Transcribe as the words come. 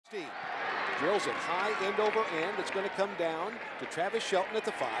Drills it high end over end. It's going to come down to Travis Shelton at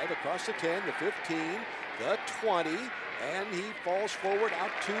the 5, across the 10, the 15, the 20, and he falls forward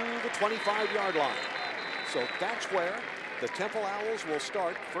out to the 25-yard line. So that's where the Temple Owls will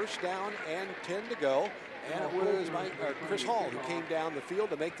start. First down and 10 to go. And it was Chris Hall who came down the field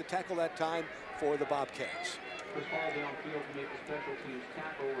to make the tackle that time for the Bobcats.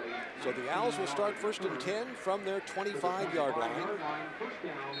 So the Owls will start first and 10 from their 25-yard line.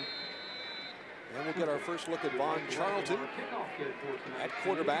 And we'll get our first look at Vaughn Charlton at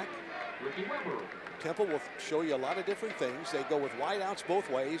quarterback. Temple will show you a lot of different things. They go with wideouts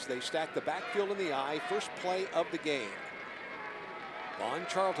both ways. They stack the backfield in the eye. First play of the game. Vaughn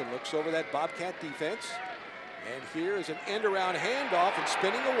Charlton looks over that Bobcat defense. And here is an end-around handoff, and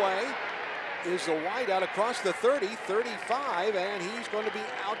spinning away is the wideout across the 30, 35, and he's going to be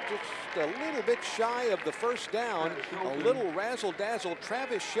out just a little bit shy of the first down. A little razzle-dazzle.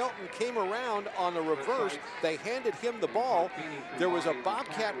 Travis Shelton came around on a reverse. They handed him the ball. There was a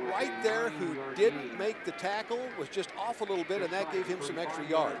Bobcat right there who didn't make the tackle, was just off a little bit, and that gave him some extra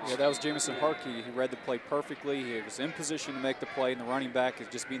yards. Yeah, that was Jamison Harkey. He read the play perfectly. He was in position to make the play, and the running back, is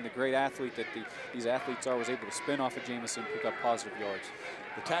just being the great athlete that these athletes are, was able to spin off of Jamison and pick up positive yards.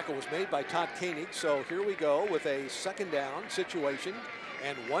 The tackle was made by Todd Koenig, so here we go with a second down situation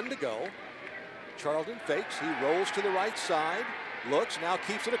and 1 to go. Charlton fakes, he rolls to the right side, looks, now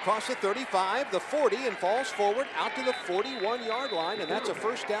keeps it across the 35, the 40, and falls forward out to the 41-yard line, and that's a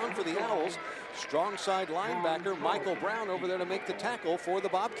first down for the Owls. Strong side linebacker Michael Brown over there to make the tackle for the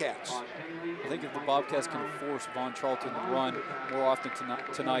Bobcats. I think if the Bobcats can force Vaughn Charlton to run more often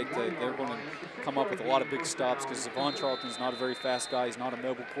tonight, they're going to come up with a lot of big stops, because Vaughn Charlton is not a very fast guy. He's not a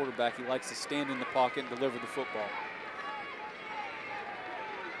mobile quarterback. He likes to stand in the pocket and deliver the football.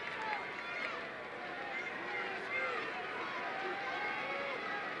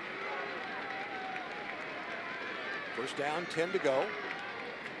 First down, 10 to go.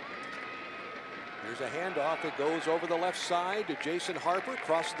 Here's a handoff. It goes over the left side to Jason Harper,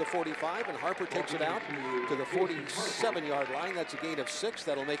 crosses the 45, and Harper takes it out to the 47-yard line. That's a gain of 6.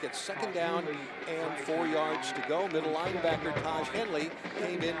 That'll make it second down and 4 yards to go. Middle linebacker Taj Henley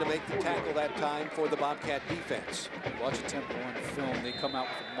came in to make the tackle that time for the Bobcat defense. Watching Temple on film, they come out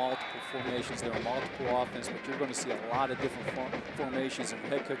with multiple formations. There are multiple offense, but you're going to see a lot of different formations. And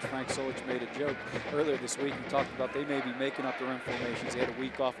head coach Frank Solich made a joke earlier this week. He talked about they may be making up their own formations. They had a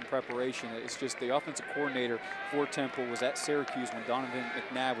week off in preparation. It's just the offensive coordinator for Temple was at Syracuse when Donovan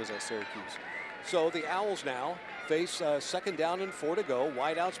McNabb was at Syracuse. So the Owls now face second down and 4 to go.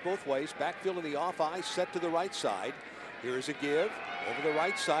 Wideouts both ways. Backfield in the off eye, set to the right side. Here's a give. Over the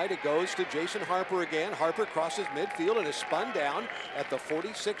right side, it goes to Jason Harper again. Harper crosses midfield and is spun down at the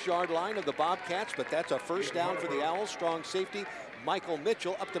 46-yard line of the Bobcats, but that's a first down for the Owls. Strong safety Michael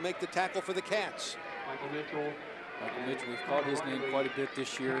Mitchell up to make the tackle for the Cats. Michael Mitchell, we've called his name quite a bit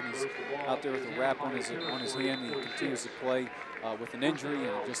this year, and he's out there with a wrap on his hand. He continues to play with an injury,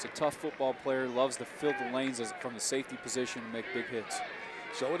 and just a tough football player. Loves to fill the lanes from the safety position and make big hits.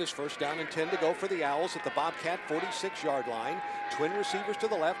 So it is first down and 10 to go for the Owls at the Bobcat 46-yard line. Twin receivers to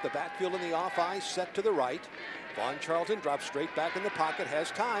the left, the backfield in the off eye, set to the right. Vaughn Charlton drops straight back in the pocket,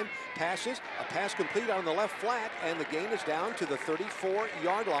 has time, passes, a pass complete on the left flat, and the gain is down to the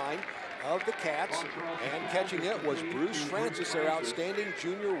 34-yard line of the Cats, and catching it was Bruce Francis, their outstanding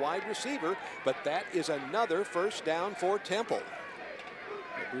junior wide receiver, but that is another first down for Temple.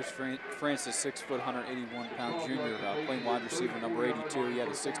 Bruce Francis, 6 foot, 181-pound junior, playing wide receiver number 82. He had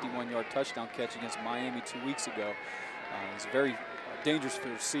a 61-yard touchdown catch against Miami 2 weeks ago. He's a very dangerous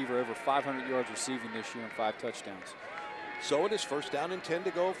receiver, over 500 yards receiving this year and 5 touchdowns. So it is first down and 10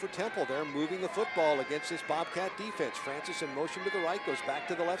 to go for Temple. They're moving the football against this Bobcat defense. Francis in motion to the right, goes back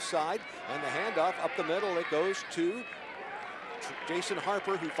to the left side, and the handoff up the middle. It goes to Jason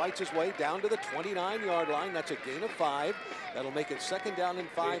Harper, who fights his way down to the 29-yard line. That's a gain of 5. That'll make it second down and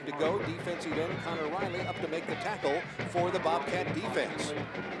 5 to go. Defensive end Connor Riley up to make the tackle for the Bobcat defense.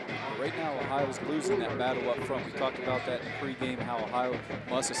 Right now, Ohio's losing that battle up front. We talked about that in pregame, how Ohio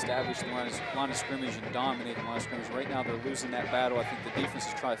must establish the line of scrimmage and dominate the line of scrimmage. Right now, they're losing that battle. I think the defense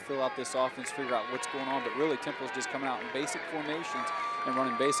is trying to fill out this offense, figure out what's going on, but really Temple's just coming out in basic formations and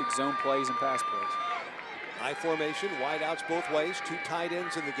running basic zone plays and pass plays. I formation, wide outs both ways, 2 tight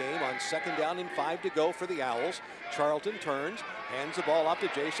ends in the game on 2nd down and 5 to go for the Owls. Charlton turns, hands the ball off to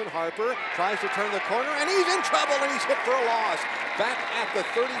Jason Harper, tries to turn the corner, and he's in trouble, and he's hit for a loss. Back at the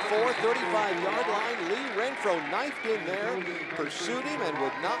 34, 35-yard line, Lee Renfro knifed in there, pursued him, and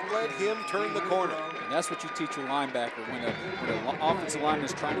would not let him turn the corner. And that's what you teach your linebacker. When the offensive lineman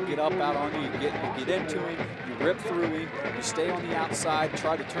is trying to get up out on you, you get into him, you rip through him, you stay on the outside,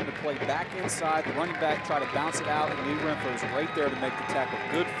 try to turn the play back inside, the running back try to bounce it out, and Lee Renfro is right there to make the tackle.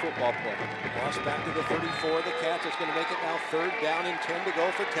 Good football play. Lost back to the 34. The Cats is going to make it now 3rd down and 10 to go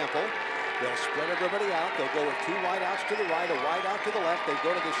for Temple. They'll spread everybody out. They'll go with 2 wide outs to the right, a wide out to the left. They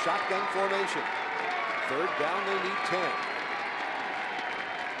go to the shotgun formation. 3rd down, they need 10.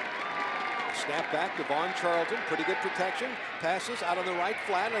 Snap back to Vaughn Charlton. Pretty good protection. Passes out on the right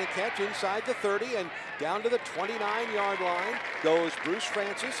flat and a catch inside the 30 and down to the 29-yard line goes Bruce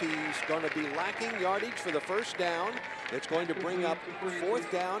Francis. He's going to be lacking yardage for the 1st down. It's going to bring up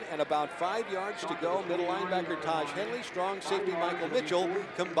 4th down and about 5 yards to go. Middle linebacker Taj Henley, strong safety Michael Mitchell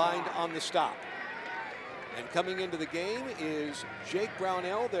combined on the stop. And coming into the game is Jake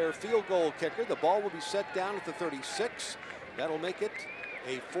Brownell, their field goal kicker. The ball will be set down at the 36. That'll make it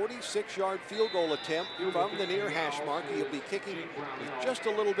a 46-yard field goal attempt from the near hash mark. He'll be kicking with just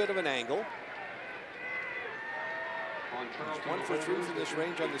a little bit of an angle. He's 1 for 3 from this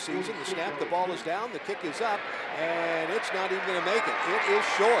range on the season. The snap, the ball is down, the kick is up, and it's not even going to make it. It is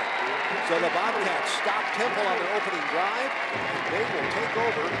short. So the Bobcats stop Temple on their opening drive, and they will take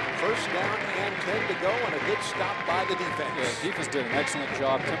over 1st down and 10 to go, and a good stop by the defense. Yeah, the defense did an excellent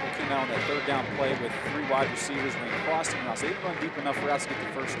job. Temple came out on that 3rd down play with 3 wide receivers when he crossed him. So they didn't run deep enough for us to get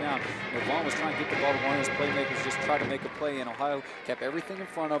the 1st down. Vaughn was trying to get the ball to one of his playmakers, just try to make a play, and Ohio kept everything in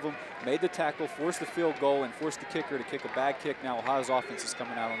front of him, made the tackle, forced the field goal, and forced the kicker to kick a bad kick. Now Ohio's offense is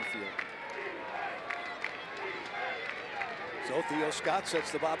coming out on the field. So Theo Scott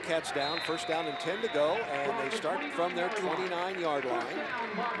sets the Bobcats down, 1st down and 10 to go, and they start from their 29-yard line.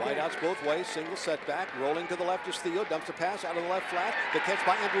 Wideouts both ways, single setback, rolling to the left is Theo, dumps a pass out of the left flat. The catch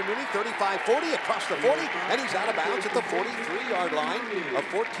by Andrew Mooney, 35-40, across the 40, and he's out of bounds at the 43-yard line. A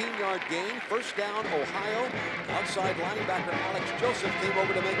 14-yard gain, 1st down, Ohio. Outside linebacker Alex Joseph came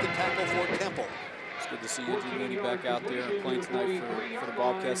over to make the tackle for Temple. It's good to see Andrew Mooney back out there and playing tonight for the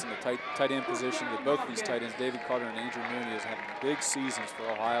Bobcats in the tight end position. With both of these tight ends, David Carter and Andrew Mooney, is having big seasons for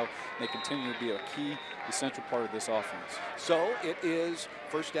Ohio. They continue to be a key, essential part of this offense. So it is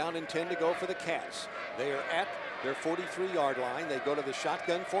 1st down and 10 to go for the Cats. They are at their 43-yard line. They go to the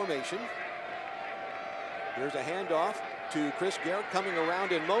shotgun formation. Here's a handoff to Chris Garrett coming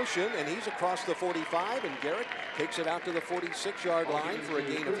around in motion, and he's across the 45, and Garrett takes it out to the 46-yard line for a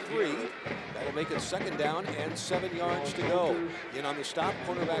gain of 3. That'll make it 2nd down and 7 yards to go. In on the stop,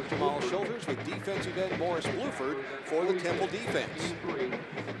 cornerback Jamal Shoulders with defensive end Morris Bluford for the Temple defense.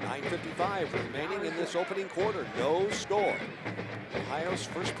 9:55 remaining in this opening quarter. No score. Ohio's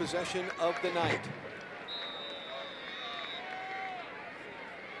first possession of the night.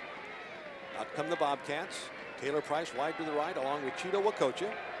 Out come the Bobcats. Taylor Price wide to the right along with Cheeto Wakocha.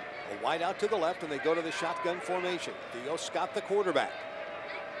 A wide out to the left, and they go to the shotgun formation. Theo Scott, the quarterback.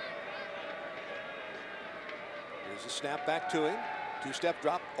 Here's a snap back to him. 2-step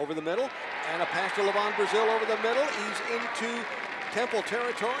drop over the middle, and a pass to Levon Brazil over the middle. He's into Temple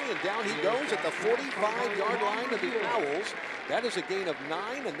territory, and down he goes at the 45-yard line of the Owls. That is a gain of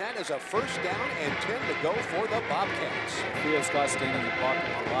 9, and that is a 1st down and 10 to go for the Bobcats. Theo Scott standing in the pocket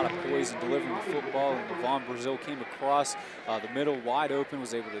with a lot of poise and delivering the football, and Levon Brazil came across the middle wide open,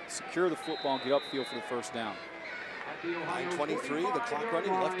 was able to secure the football and get upfield for the 1st down. 9:23, the clock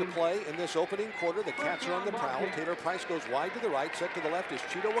running, left to play in this opening quarter. The Cats are on the prowl. Taylor Price goes wide to the right, set to the left is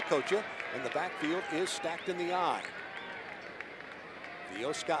Cheeto Wakocha, and the backfield is stacked in the eye.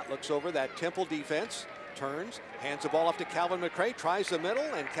 Theo Scott looks over that Temple defense, turns, hands the ball off to Calvin McCray, tries the middle,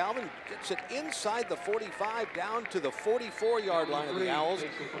 and Calvin gets it inside the 45 down to the 44-yard line of the Owls.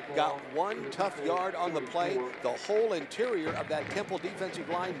 Got 1 tough yard on the play. The whole interior of that Temple defensive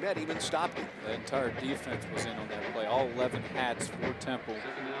line met him and stopped him. The entire defense was in on that play. All 11 hats for Temple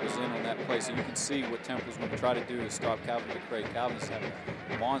was in on that play. So you can see what Temple's going to try to do is stop Calvin McCray. Calvin's having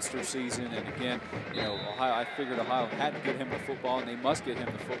a monster season, and again, you know, I figured Ohio had to get him the football, and they must get him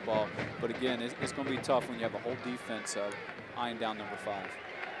the football. But again, it's going to be tough when you have a whole defense eyeing down number 5.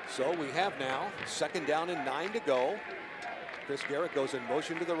 So we have now 2nd down and 9 to go. Chris Garrett goes in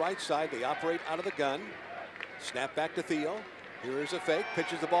motion to the right side. They operate out of the gun. Snap back to Theo. Here is a fake,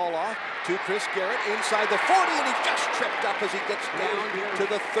 pitches the ball off to Chris Garrett inside the 40, and he just tripped up as he gets down to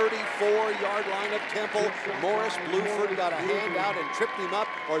the 34-yard line of Temple. Morris Bluford got a hand out and tripped him up,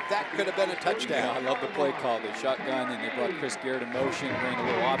 or that could have been a touchdown. Yeah, I love the play call. They shotgun and they brought Chris Garrett in motion, ran a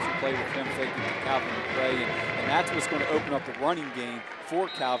little option play with him faking to Calvin McRae, and that's what's going to open up the running game for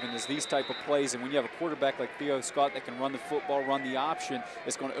Calvin, is these type of plays. And when you have a quarterback like Theo Scott that can run the football, run the option,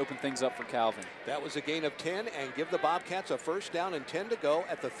 it's going to open things up for Calvin. That was a gain of 10 and give the Bobcats a first down and 10 to go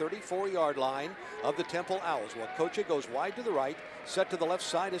at the 34-yard line of the Temple Owls. Well, Kocha goes wide to the right, set to the left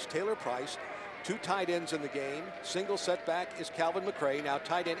side is Taylor Price. Two tight ends in the game. Single setback is Calvin McRae. Now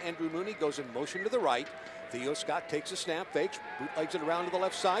tight end Andrew Mooney goes in motion to the right. Theo Scott takes a snap, fakes, bootlegs it around to the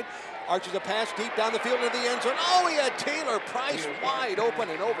left side, arches a pass deep down the field into the end zone. Oh, he had Taylor Price wide open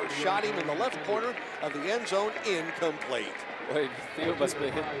and overshot him in the left corner of the end zone, incomplete. Boy, Theo must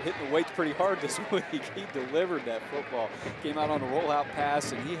have been hitting the weights pretty hard this week. He delivered that football. Came out on a rollout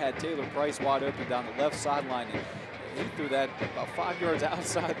pass, and he had Taylor Price wide open down the left sideline, and he threw that about 5 yards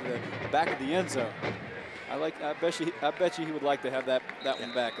outside the back of the end zone. I bet you he would like to have that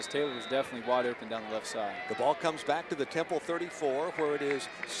one back, because Taylor was definitely wide open down the left side. The ball comes back to the Temple 34, where it is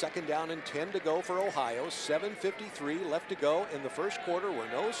second down and 10 to go for Ohio. 7:53 left to go in the first quarter. We're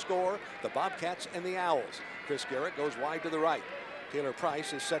no score. The Bobcats and the Owls. Chris Garrett goes wide to the right. Taylor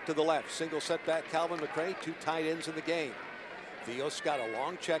Price is set to the left. Single setback Calvin McRae, two tight ends in the game. Theo's got a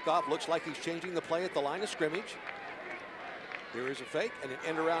long check off. Looks like he's changing the play at the line of scrimmage. Here is a fake and an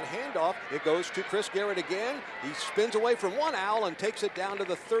end-around handoff. It goes to Chris Garrett again. He spins away from one Owl and takes it down to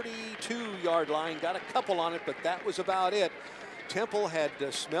the 32-yard line. Got a couple on it, but that was about it. Temple had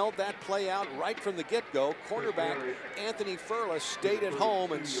smelled that play out right from the get-go. Cornerback Anthony Furla stayed at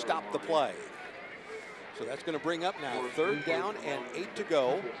home and stopped the play. So that's going to bring up now third down and 8 to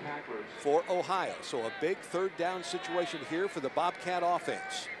go for Ohio. So a big third down situation here for the Bobcat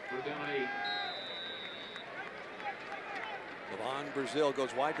offense. Levon Brazil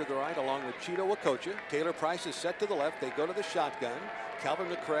goes wide to the right along with Cheeto Wakocha. Taylor Price is set to the left. They go to the shotgun. Calvin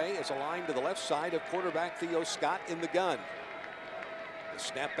McRae is aligned to the left side of quarterback Theo Scott in the gun. The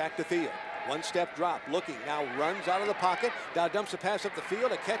snap back to Theo. One step drop, looking, now runs out of the pocket. Now dumps a pass up the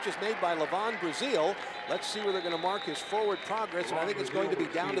field. A catch is made by Levon Brazil. Let's see where they're going to mark his forward progress, and I think it's going to be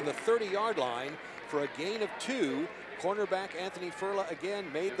down to the 30-yard line for a gain of 2. Cornerback Anthony Furla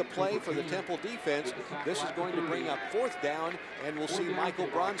again made the play for the Temple defense. This is going to bring up fourth down, and we'll see Michael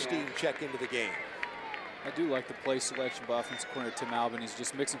Bronstein check into the game. I do like the play selection by offensive coordinator Tim Albin. He's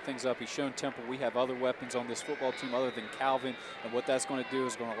just mixing things up. He's shown Temple we have other weapons on this football team other than Calvin, and what that's going to do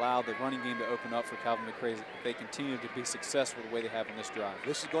is going to allow the running game to open up for Calvin McRae if they continue to be successful the way they have in this drive.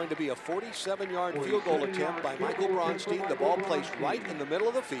 This is going to be a 47-yard field goal attempt by Michael Bronstein. The ball placed right in the middle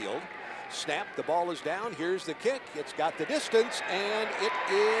of the field. Snap, the ball is down. Here's the kick. It's got the distance, and it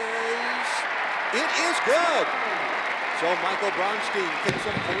is good. So Michael Bronstein kicks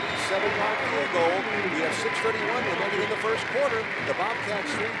a 47-yard field goal. We have 6:31 remaining in the first quarter. The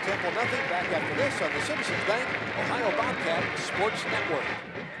Bobcats 3, Temple nothing. Back after this on the Citizens Bank Ohio Bobcat Sports Network.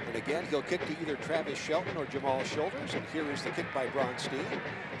 And again, he'll kick to either Travis Shelton or Jamal Shoulders. And here is the kick by Bronstein.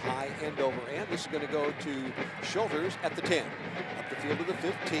 High end over end. This is going to go to Shoulders at the 10. Up the field to the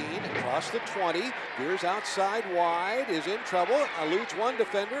 15, across the 20. Veers outside wide, is in trouble, eludes one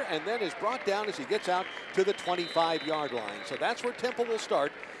defender, and then is brought down as he gets out to the 25-yard line. So that's where Temple will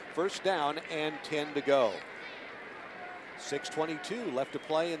start. First down and 10 to go. 6:22 left to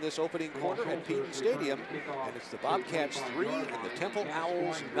play in this opening quarter at Peton Stadium, and it's the Bobcats 3 and the Temple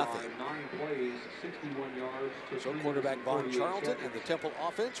Owls nothing. So quarterback Vaughn Charlton and the Temple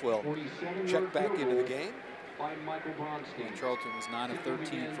offense will check back into the game. And Charlton was 9 of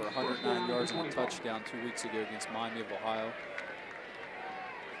 13 for 109 yards and a touchdown 2 weeks ago against Miami of Ohio.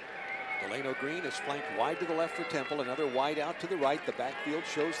 Delano Green is flanked wide to the left for Temple, another wide out to the right. The backfield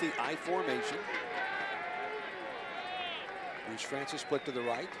shows the I formation. Bruce Francis split to the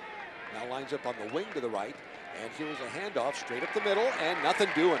right, now lines up on the wing to the right, and here's a handoff straight up the middle, and nothing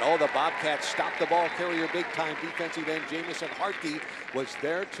doing. Oh, the Bobcats stopped the ball carrier big time. Defensive end Jamison Hartke was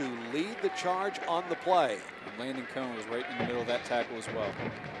there to lead the charge on the play. And Landon Cohn was right in the middle of that tackle as well.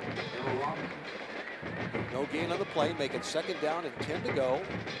 No gain on the play, make it second down and 10 to go.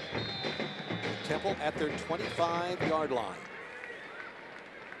 Temple at their 25-yard line.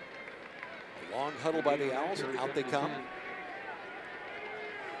 A long huddle by the Owls, and out they come.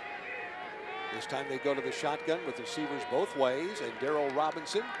 This time they go to the shotgun with receivers both ways, and Darrell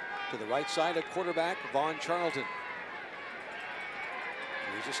Robinson to the right side of quarterback Vaughn Charlton.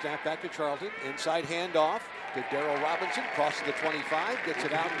 Here's a snap back to Charlton. Inside handoff. to Darrell Robinson, crosses the 25, gets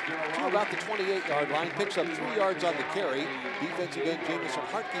it out to about the 28-yard line, picks up 3 yards on the carry. Defensive end Jamison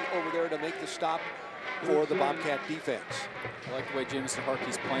Hartke over there to make the stop for the Bobcat defense. I like the way Jamison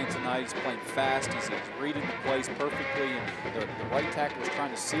Hartke's playing tonight. He's playing fast. He's reading the plays perfectly, and the right tackle was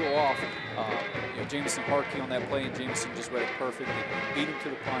trying to seal off Jamison Hartke on that play, and Jamison just read it perfectly. Beat him to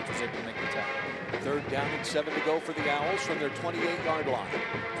the punch, was able to make the tackle. 3rd down and 7 to go for the Owls from their 28-yard line.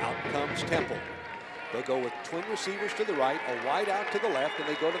 Out comes Temple. They'll go with twin receivers to the right, a wide out to the left, and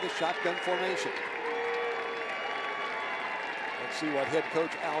they go to the shotgun formation. Let's see what head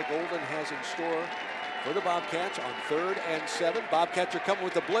coach Al Golden has in store for the Bobcats on 3rd and 7. Bobcats are coming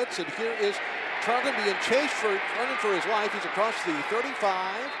with the blitz, and here is Charlton being chased running for his life. He's across the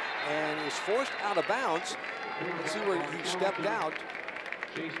 35 and is forced out of bounds. Let's see where he stepped out.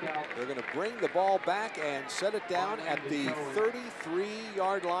 They're going to bring the ball back and set it down at the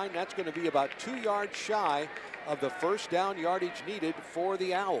 33-yard line. That's going to be about 2 yards shy of the first down yardage needed for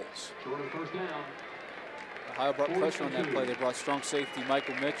the Owls. Ohio brought pressure on that play. They brought strong safety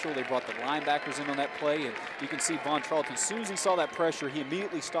Michael Mitchell. They brought the linebackers in on that play, and you can see Von Charlton, as soon as he saw that pressure, he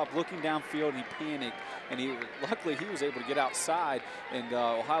immediately stopped looking downfield and he panicked. And luckily he was able to get outside, and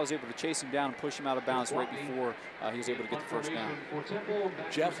Ohio was able to chase him down and push him out of bounds right before he was able to get the first down.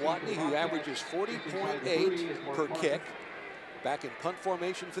 Jeff Watney, who averages 40.8 per kick, back in punt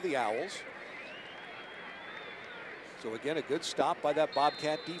formation for the Owls. So again, a good stop by that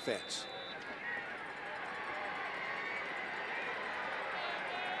Bobcat defense.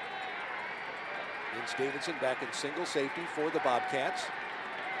 Vince Davidson back in single safety for the Bobcats.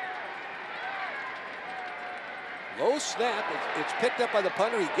 Low snap. It's picked up by the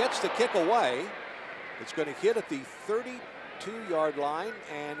punter. He gets the kick away. It's going to hit at the 32-yard line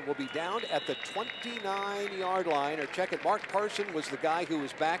and will be down at the 29-yard line. Or check it. Mark Parson was the guy who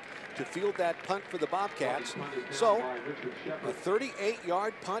was back to field that punt for the Bobcats. So a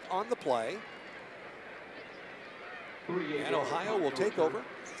 38-yard punt on the play. And Ohio will take over.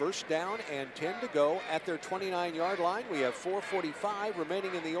 1st down and 10 to go at their 29-yard line. We have 4:45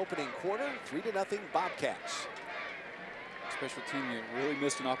 remaining in the opening quarter. 3-0 Bobcats. Special team unit really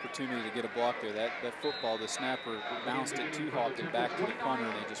missed an opportunity to get a block there. That football, the snapper bounced it too often back to the punter,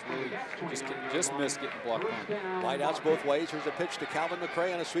 and they just really just missed getting blocked on. Wide outs both ways. Here's a pitch to Calvin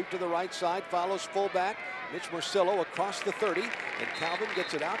McRae on a sweep to the right side. Follows fullback Mitch Marcillo across the 30, and Calvin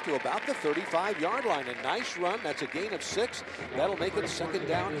gets it out to about the 35-yard line. A nice run. That's a gain of 6. That'll make it 2nd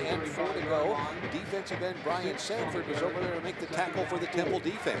down and 4 to go. Defensive end Brian Sanford is over there to make the tackle for the Temple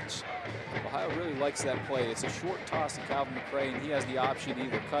defense. Ohio really likes that play. It's a short toss to Calvin McRae, and he has the option to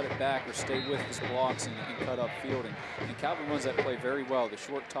either cut it back or stay with his blocks and cut up field. And Calvin runs that play very well. The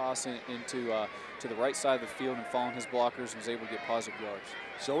short toss into to the right side of the field and following his blockers, and was able to get positive yards.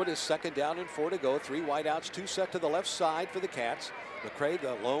 So it is 2nd down and 4 to go. 3 wideouts, 2 set to the left side for the Cats. McRae,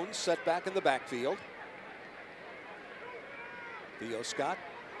 the lone setback in the backfield. Theo Scott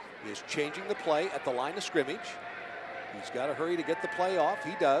is changing the play at the line of scrimmage. He's got to hurry to get the play off.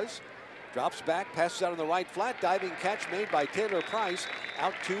 He does. Drops back, passes out on the right flat. Diving catch made by Taylor Price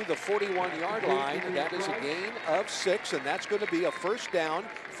out to the 41-yard line. That is a gain of 6, and that's going to be a 1st down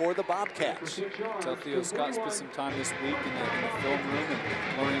for the Bobcats. Tell Theo Scott spent some time this week in the film room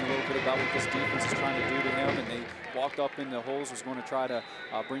and learning a little bit about what this defense is trying to do to him, and they walked up in the holes, was going to try to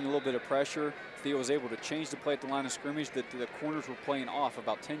bring a little bit of pressure. Theo was able to change the play at the line of scrimmage. The corners were playing off,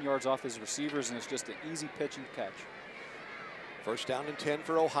 about 10 yards off his receivers, and it's just an easy pitch and catch. 1st down and 10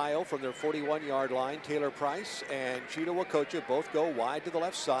 for Ohio from their 41-yard line. Taylor Price and Cheeto Wakocha both go wide to the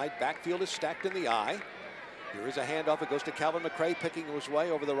left side. Backfield is stacked in the eye. Here is a handoff. It goes to Calvin McRae, picking his way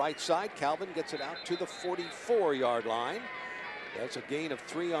over the right side. Calvin gets it out to the 44-yard line. That's a gain of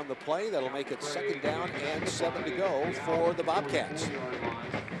 3 on the play. That'll make it 2nd down and 7 to go for the Bobcats.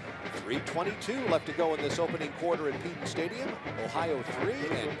 3:22 left to go in this opening quarter at Peden Stadium. Ohio 3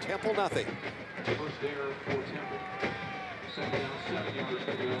 and Temple nothing. Temple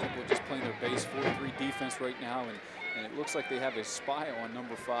just playing their base 4-3 defense right now, and it looks like they have a spy on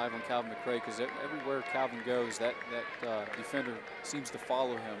number 5 on Calvin McRae, because everywhere Calvin goes, that defender seems to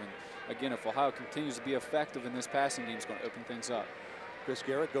follow him. And again, if Ohio continues to be effective in this passing game, it's going to open things up. Chris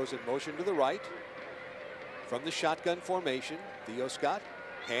Garrett goes in motion to the right from the shotgun formation. Theo Scott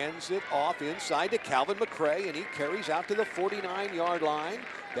hands it off inside to Calvin McRae, and he carries out to the 49-yard line.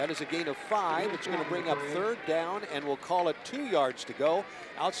 That is a gain of 5. It's going to bring up 3rd down, and we'll call it 2 yards to go.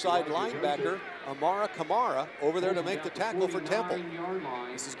 Outside linebacker Amara Kamara over there to make the tackle for Temple.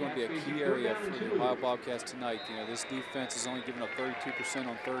 This is going to be a key area for the Ohio Bobcats tonight. You know, this defense is only giving up 32%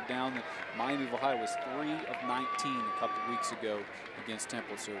 on 3rd down. Miami of Ohio was 3 of 19 a couple weeks ago against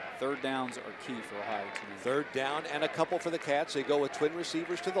Temple. So 3rd downs are key for Ohio tonight. 3rd down and a couple for the Cats. They go with twin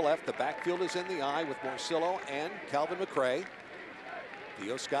receivers to the left. The backfield is in the eye with Morcillo and Calvin McRae.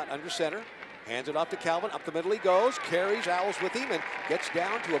 Theo Scott under center. Hands it off to Calvin. Up the middle he goes. Carries Owls with him and gets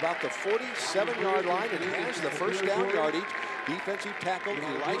down to about the 47-yard line, and he has the 1st down yardage. Defensive tackle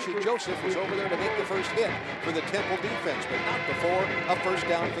Elisha Joseph was over there to make the first hit for the Temple defense, but not before a 1st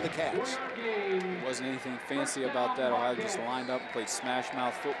down for the Cats. Wasn't anything fancy about that. Ohio just lined up, played smash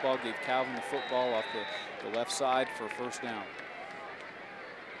mouth football, gave Calvin the football off the left side for a 1st down.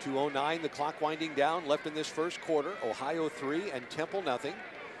 2:09, the clock winding down, left in this first quarter. Ohio 3 and Temple nothing.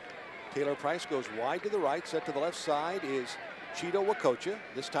 Taylor Price goes wide to the right. Set to the left side is Cheeto Wakocha.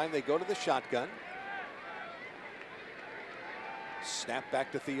 This time they go to the shotgun. Snap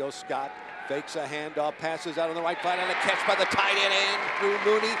back to Theo Scott. Fakes a handoff, passes out on the right side, and a catch by the tight end,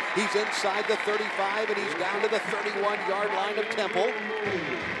 Andrew Mooney. He's inside the 35, and he's down to the 31-yard line of Temple.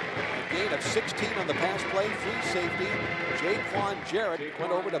 A gain of 16 on the pass play. Free safety Jaquan Jarrett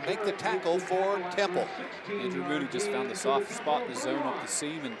went over to make the tackle for Temple. Andrew Mooney just found the soft spot in the zone up the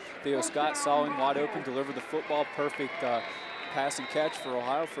seam, and Theo Scott saw him wide open, delivered the football. Perfect pass and catch for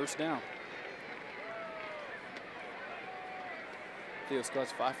Ohio, 1st down. Theo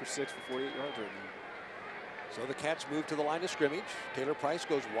Scott's 5 for 6 for 48 yards right now. So the Cats move to the line of scrimmage. Taylor Price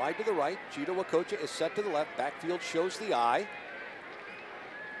goes wide to the right. Cheeto Wakocha is set to the left. Backfield shows the eye.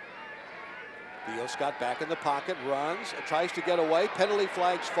 Theo Scott back in the pocket, runs, tries to get away. Penalty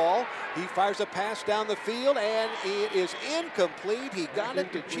flags fall. He fires a pass down the field, and it is incomplete. He got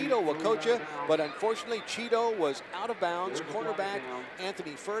it to Cheeto Wakocha, but unfortunately Cheeto was out of bounds. Cornerback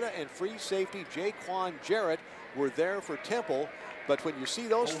Anthony Ferda and free safety Jaquan Jarrett were there for Temple. But when you see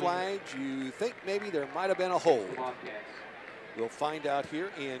those flags, you think maybe there might have been a hold. We'll find out here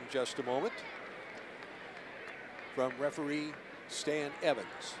in just a moment from referee Stan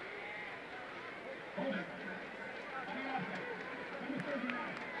Evans.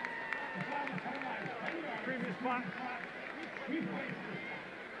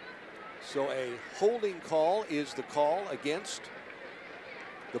 So a holding call is the call against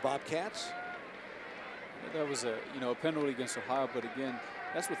the Bobcats. That was a penalty against Ohio, but again,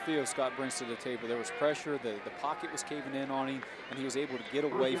 that's what Theo Scott brings to the table. There was pressure, the pocket was caving in on him, and he was able to get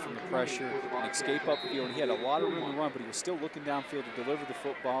away from the pressure and escape upfield. He had a lot of room to run, but he was still looking downfield to deliver the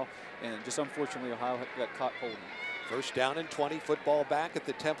football, and just unfortunately Ohio got caught holding. 1st down and 20, football back at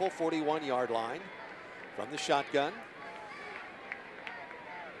the Temple 41-yard line from the shotgun.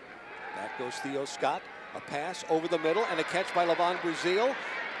 Back goes Theo Scott. A pass over the middle and a catch by Levon Brazil.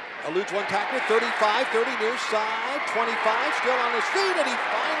 Eludes one tackler, 35, 30 near side, 25, still on his feet, and he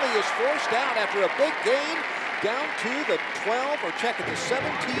finally is forced out after a big gain down to the 12, or check at the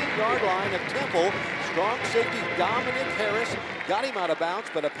 17-yard line of Temple. Strong safety Dominic Harris got him out of bounds,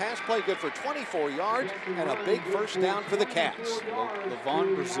 but a pass play good for 24 yards and a big 1st down for the Cats.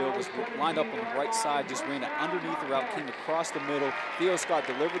 Levon Brazil was lined up on the right side, just ran it underneath the route, came across the middle. Theo Scott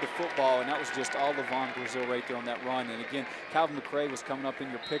delivered the football, and that was just all Levon Brazil right there on that run. And again, Calvin McRae was coming up in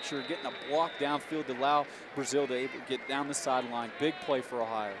your picture, getting a block downfield to allow Brazil to able to get down the sideline. Big play for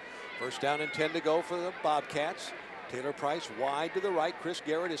Ohio. 1st down and 10 to go for the Bobcats. Taylor Price wide to the right. Chris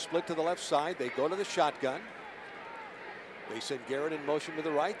Garrett is split to the left side. They go to the shotgun. They send Garrett in motion to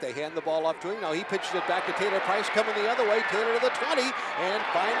the right. They hand the ball off to him. Now he pitches it back to Taylor Price, coming the other way. Taylor to the 20, and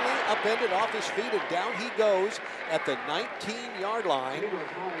finally upended off his feet, and down he goes at the 19-yard line.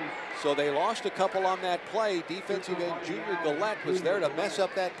 So they lost a couple on that play. Defensive end Junior Gillette was there to mess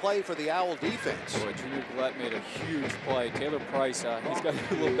up that play for the Owl defense. Boy, Junior Gillette made a huge play. Taylor Price, he's got to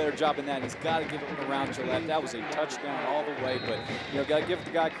do a little better job than that. He's got to give it around Gillette. That was a touchdown all the way, but got to give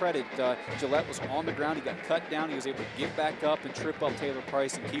the guy credit. Gillette was on the ground. He got cut down. He was able to get back up and trip up Taylor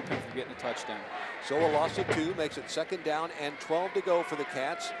Price and keep him from getting a touchdown. So a loss of 2 makes it 2nd down and 12 to go for the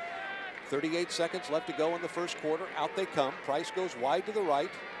Cats. 38 seconds left to go in the first quarter. Out they come. Price goes wide to the right,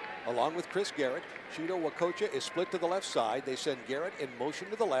 along with Chris Garrett. Cheeto Wakocha is split to the left side. They send Garrett in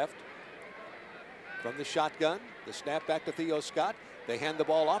motion to the left. From the shotgun, the snap back to Theo Scott. They hand the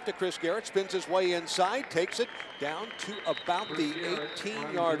ball off to Chris Garrett, spins his way inside, takes it down to about the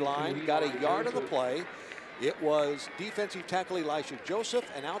 18-yard line. Got a yard of the play. It was defensive tackle Elisha Joseph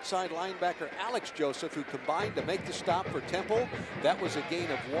and outside linebacker Alex Joseph who combined to make the stop for Temple. That was a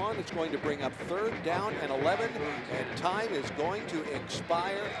gain of 1. It's going to bring up 3rd down and 11, and time is going to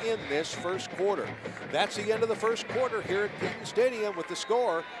expire in this first quarter. That's the end of the first quarter here at Peton Stadium with the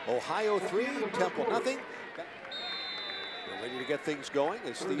score, Ohio 3, Temple nothing. We're ready to get things going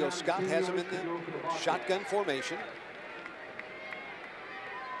as Theo Scott has him in the shotgun formation.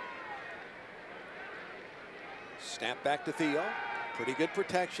 Snap back to Theo. Pretty good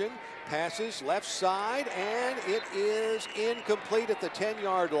protection. Passes left side, and it is incomplete at the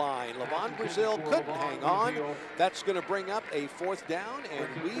 10-yard line. Levon Brazil couldn't hang on. That's going to bring up a 4th down,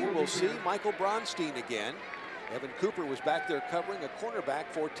 and we will see Michael Bronstein again. Evan Cooper was back there covering a cornerback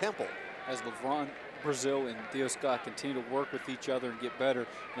for Temple. As Levon Brazil and Theo Scott continue to work with each other and get better.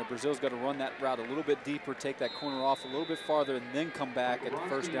 You know, Brazil's got to run that route a little bit deeper, take that corner off a little bit farther, and then come back at the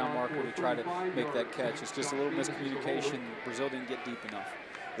 1st down marker to try to make that catch. It's just a little miscommunication. Brazil didn't get deep enough.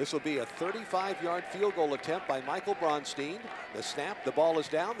 This will be a 35-yard field goal attempt by Michael Bronstein. The snap, the ball is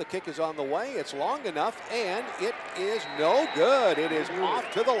down, the kick is on the way. It's long enough, and it is no good. It is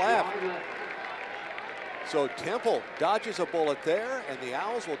off to the left. So Temple dodges a bullet there, and the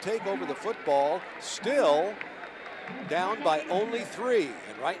Owls will take over the football, still down by only 3.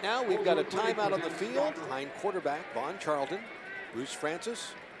 And right now we've got a timeout on the field behind quarterback Vaughn Charlton. Bruce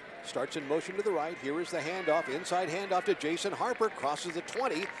Francis starts in motion to the right. Here is the handoff, inside handoff to Jason Harper, crosses the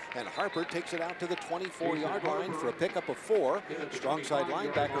 20, and Harper takes it out to the 24-yard line for a pickup of 4. Strong side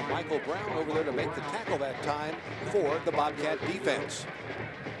linebacker Michael Brown over there to make the tackle that time for the Bobcat defense.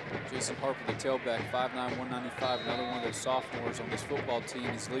 Jason Harper, the tailback, 5'9", 195, another one of those sophomores on this football team.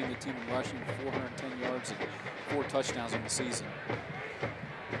 He's leading the team in rushing, 410 yards and 4 touchdowns on the season.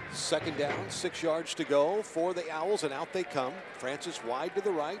 2nd down, 6 yards to go for the Owls, and out they come. Francis wide to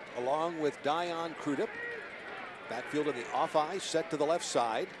the right, along with Dion Crudup. Backfield in the off eye, set to the left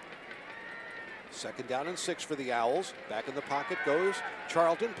side. 2nd down and 6 for the Owls. Back in the pocket goes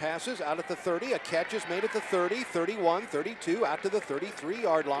Charlton, passes out at the 30. A catch is made at the 30, 31, 32, out to the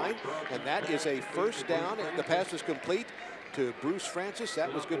 33-yard line. And that is a 1st down, and the pass is complete to Bruce Francis.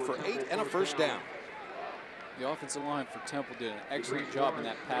 That was good for 8 and a 1st down. The offensive line for Temple did an excellent job in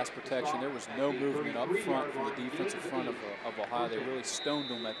that pass protection. There was no movement up front from the defensive front of Ohio. They really stoned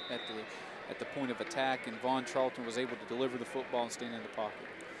them at the point of attack, and Vaughn Charlton was able to deliver the football and stand in the pocket.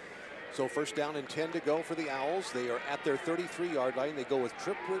 So 1st down and 10 to go for the Owls. They are at their 33-yard line. They go with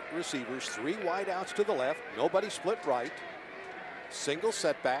triplet receivers, 3 wide outs to the left, nobody split right. Single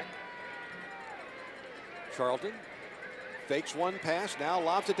setback. Charlton fakes one pass, now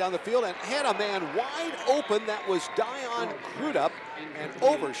lobs it down the field and had a man wide open. That was Dion Crudup, and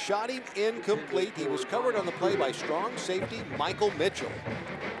overshot him, incomplete. He was covered on the play by strong safety Michael Mitchell.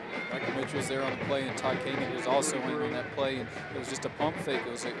 Michael Mitchell was there on the play, and Todd Koenig was also in on that play, and it was just a pump fake.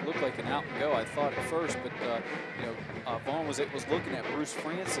 It looked like an out and go, I thought at first, but Vaughn was looking at Bruce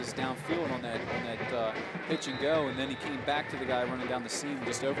Francis downfield on that pitch and go, and then he came back to the guy running down the seam and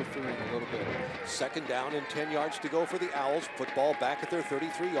just overthrew him a little bit. 2nd down and 10 yards to go for the Owls. Football back at their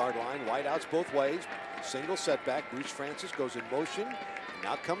 33-yard line. Wide outs both ways. Single setback. Bruce Francis goes in motion, and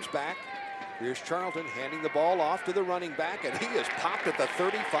now comes back. Here's Charlton handing the ball off to the running back, and he is popped at the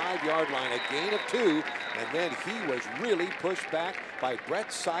 35-yard line, a gain of 2, and then he was really pushed back by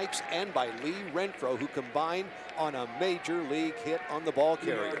Brett Sykes and by Lee Renfro, who combined on a major league hit on the ball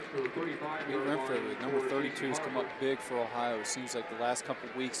carrier. Lee Renfro, number 32, has come up big for Ohio. It seems like the last couple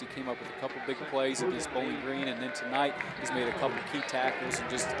of weeks he came up with a couple big plays against Bowling Green, and then tonight he's made a couple of key tackles and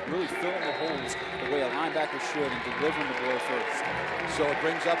just really filling the holes the way a linebacker should and delivering the blow first. So it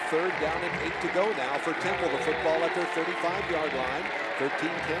brings up 3rd down and 8 to go now for Temple. The football at their 35-yard line.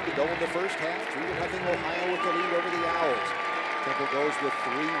 13-10 to go in the first half. 3-0 Ohio with the lead over the Owls. Temple goes with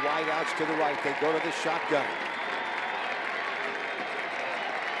 3 wide outs to the right. They go to the shotgun.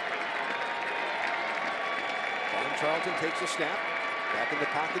 Vaughn Charlton takes a snap. Back in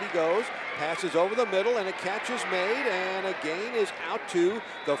the pocket he goes. Passes over the middle, and a catch is made, and a gain is out to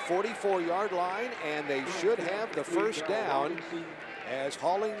the 44-yard line, and they should have the 1st down as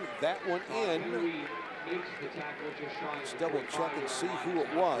hauling that one in. Let's double check and see who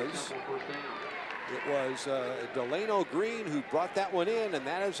it was. It was Delano Green who brought that one in, and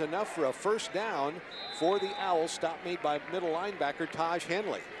that is enough for a 1st down for the Owls. Stop made by middle linebacker Taj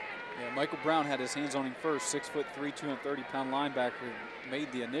Henley. Yeah, Michael Brown had his hands on him first. 6'3", 230-pound linebacker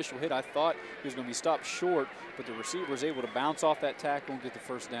made the initial hit. I thought he was going to be stopped short, but the receiver was able to bounce off that tackle and get the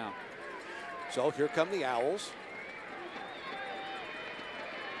 1st down. So here come the Owls.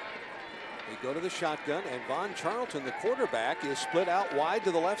 They go to the shotgun, and Vaughn Charlton, the quarterback, is split out wide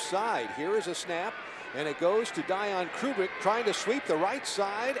to the left side. Here is a snap. and it goes to Dion Krubik trying to sweep the right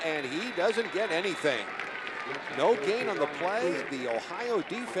side, and he doesn't get anything. No gain on the play. The Ohio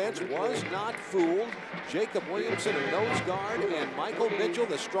defense was not fooled. Jacob Williamson, a nose guard, and Michael Mitchell,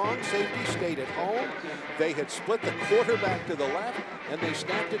 the strong safety, stayed at home. They had split the quarterback to the left, and they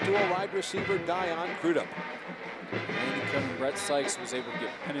snapped it to a wide receiver, Dion Krubik. Andy Cohen, Brett Sykes was able to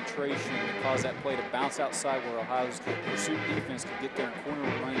get penetration and cause that play to bounce outside where Ohio's pursuit defense could get there and corner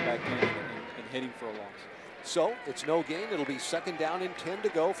the running back in and hit him for a loss. So it's no gain. It'll be 2nd down and 10 to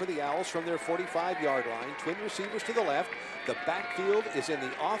go for the Owls from their 45-yard line. Twin receivers to the left. The backfield is in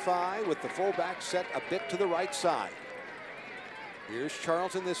the off eye with the fullback set a bit to the right side. Here's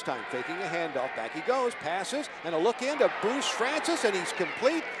Charlton this time, faking a handoff. Back he goes, passes, and a look in to Bruce Francis, and he's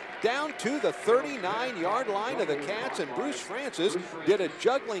complete down to the 39-yard line of the Cats, and Bruce Francis did a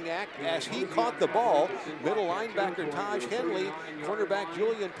juggling act as he caught the ball. Middle linebacker Taj Henley, cornerback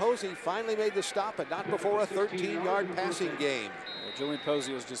Julian Posey finally made the stop, but not before a 13-yard passing game. Yeah, Julian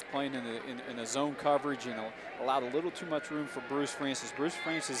Posey was just playing in a zone coverage and allowed a little too much room for Bruce Francis. Bruce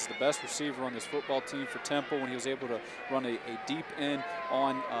Francis is the best receiver on this football team for Temple when he was able to run a deep end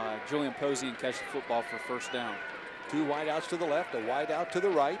on Julian Posey and catch the football for 1st down. 2 wideouts to the left, a wide out to the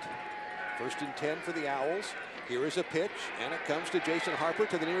right. 1st and 10 for the Owls. Here is a pitch, and it comes to Jason Harper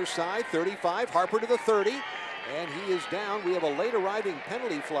to the near side, 35, Harper to the 30, and he is down. We have a late arriving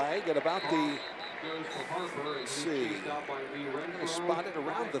penalty flag at about the, let's see, spotted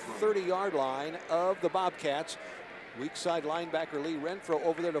around the 30-yard line of the Bobcats. Weak side linebacker Lee Renfro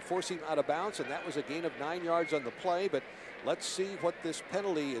over there to force him out of bounds, and that was a gain of 9 yards on the play, but let's see what this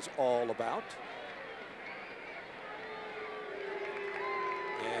penalty is all about.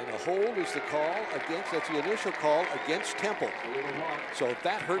 And a hold is the call against, that's the initial call against Temple. So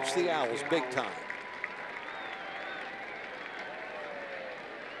that hurts the Owls big time.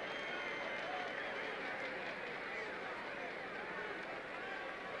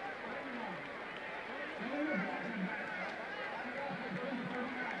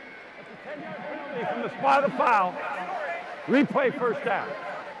 From the spot of the foul, replay 1st down.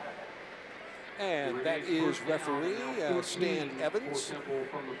 And that is referee Stan Evans.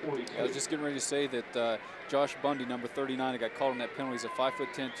 I was just getting ready to say that Josh Bundy, number 39, that got called on that penalty, is a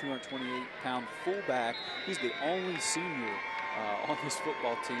 5'10", 228-pound fullback. He's the only senior on this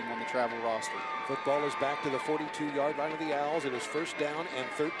football team on the travel roster. Football is back to the 42-yard line of the Owls. It is 1st down and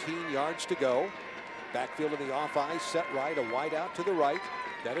 13 yards to go. Backfield in the off eye, set right, a wide out to the right.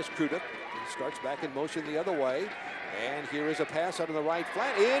 That is Krubik. He starts back in motion the other way. And here is a pass out of the right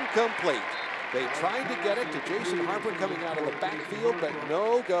flat, incomplete. They tried to get it to Jason Harper coming out of the backfield, but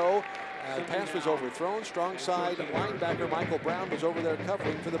no go. The pass was overthrown. Strong side linebacker Michael Brown was over there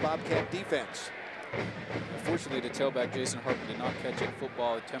covering for the Bobcat defense. Unfortunately, the tailback Jason Harper did not catch that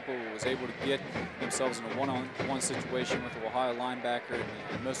football. Temple was able to get themselves in a one-on-one situation with the Ohio linebacker,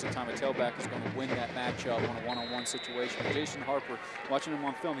 and most of the time a tailback is going to win that matchup on a one-on-one situation. But Jason Harper, watching him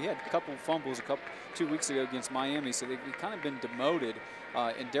on film, he had a couple of fumbles 2 weeks ago against Miami, so they've kind of been demoted.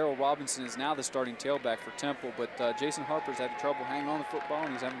 And Darrell Robinson is now the starting tailback for Temple, but Jason Harper's having trouble hanging on the football,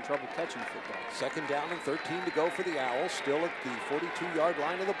 and he's having trouble catching the football. 2nd down and 13 to go for the Owls, still at the 42-yard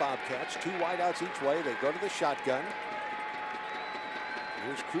line of the Bobcats. 2 wideouts each way. They go to the shotgun.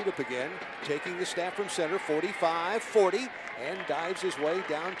 Here's Krubik again, taking the snap from center, 45, 40, and dives his way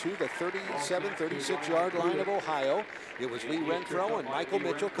down to the 37, 36-yard line of Ohio. It was Lee Renfro and Michael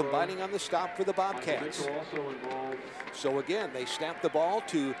Mitchell combining on the stop for the Bobcats. So again, they snap the ball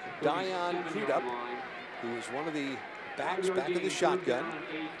to Dion Krubik, who is one of the backs back in the shotgun.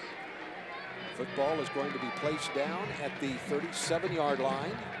 Football is going to be placed down at the 37-yard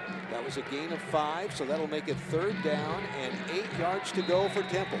line. That was a gain of 5, so that'll make it 3rd down and 8 yards to go for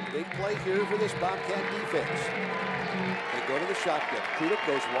Temple. Big play here for this Bobcat defense. They go to the shotgun. Krubik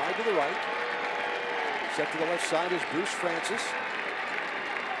goes wide to the right. Set to the left side is Bruce Francis.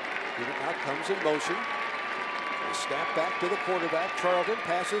 Krubik now comes in motion. A snap back to the quarterback. Charlton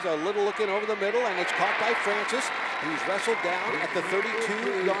passes a little looking over the middle, and it's caught by Francis. He's wrestled down at the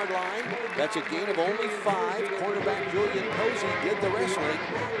 32-yard line. That's a gain of only 5. Cornerback Julian Posey did the wrestling.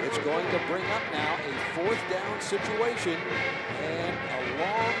 It's going to bring up now a 4th down situation and a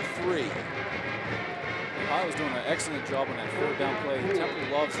long 3. I was doing an excellent job on that 3rd down play. Temple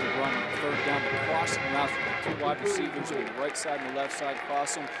loves to run on 3rd down, the crossing routes with the 2 wide receivers on the right side and the left side,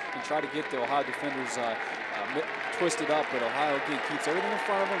 cross them and try to get the Ohio defenders twisted up. But Ohio again keeps everything in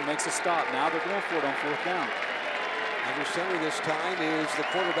front of them, makes a stop. Now they're going for it on 4th down. Under center this time is the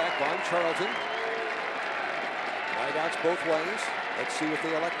quarterback, Von Charlton. Wideouts both ways. Let's see what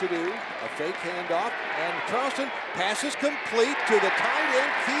they elect to do. A fake handoff, and Charleston passes complete to the tight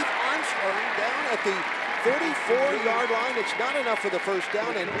end, Keith Armstrong, down at the 34-yard line. It's not enough for the first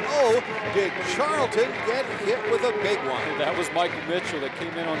down, and oh, did Charlton get hit with a big one. That was Michael Mitchell that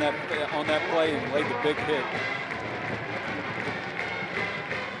came in on that play and laid the big hit.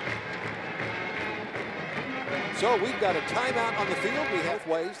 So we've got a timeout on the field. We have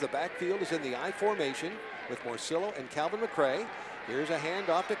ways. The backfield is in the I formation with Morcillo and Calvin McCray. Here's a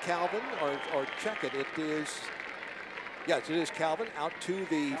handoff to Calvin, or check it. It is, yes, it is Calvin out to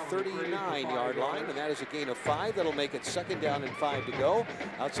the 39-yard line, and that is a gain of 5. That'll make it 2nd down and 5 to go.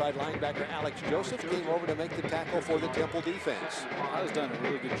 Outside linebacker Alex Joseph came over to make the tackle for the Temple defense. Ohio's done a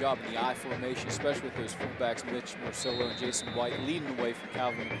really good job in the I formation, especially with those fullbacks, Mitch Morcillo and Jason White, leading away from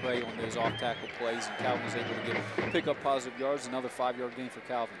Calvin McCray on those off-tackle plays, and Calvin was able to pick up positive yards, another 5-yard gain for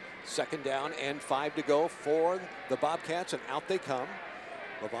Calvin. 2nd down and 5 to go for the Bobcats, and out they come.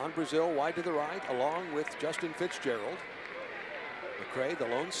 Levon Brazil wide to the right, along with Justin Fitzgerald. McCray, the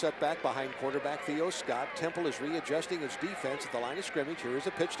lone setback behind quarterback Theo Scott. Temple is readjusting his defense at the line of scrimmage. Here is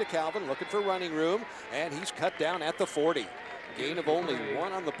a pitch to Calvin, looking for running room, and he's cut down at the 40. Gain of only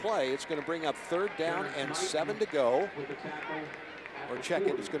 1 on the play. It's going to bring up 3rd down and 7 to go. Or check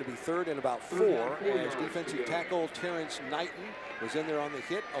it, it's going to be 3rd and about 4, as defensive tackle Terrence Knighton was in there on the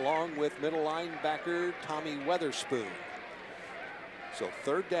hit, along with middle linebacker Tommy Weatherspoon. So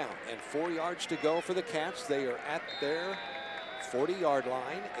 3rd down and 4 yards to go for the Cats. They are at their 40-yard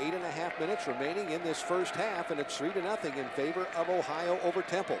line. 8.5 minutes remaining in this first half, and it's 3-0 in favor of Ohio over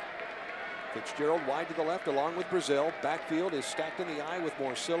Temple. Fitzgerald wide to the left along with Brazil. Backfield is stacked in the I with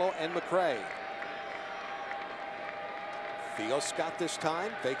Morcillo and McCray. Theo Scott this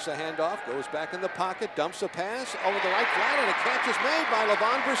time fakes a handoff, goes back in the pocket, dumps a pass over the right flat, and a catch is made by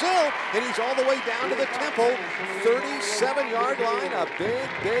Levon Brazil, and he's all the way down to the Temple 37-yard line. A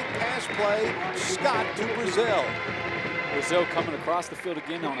big pass play. Scott to Brazil. Brazil coming across the field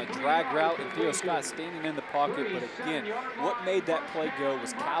again on a drag route, and Theo Scott standing in the pocket. But again, what made that play go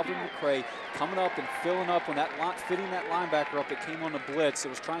was Calvin McCray coming up and filling up on that line, fitting that linebacker up that came on the blitz. It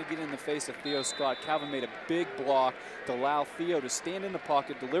was trying to get in the face of Theo Scott. Calvin made a big block to allow Theo to stand in the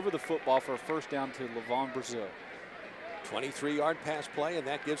pocket, deliver the football for a 1st down to Levon Brazil. 23-yard pass play, and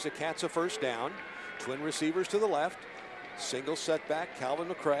that gives the Cats a 1st down. Twin receivers to the left. Single setback, Calvin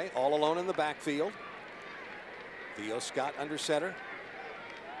McCray all alone in the backfield. Theo Scott under center.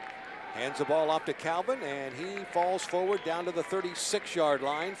 Hands the ball off to Calvin, and he falls forward down to the 36-yard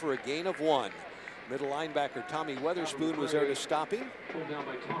line for a gain of 1. Middle linebacker Tommy Weatherspoon was there to stop him.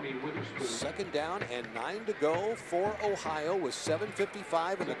 2nd down and 9 to go for Ohio with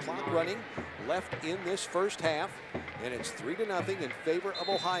 7:55 and the clock running left in this first half. And it's 3-0 in favor of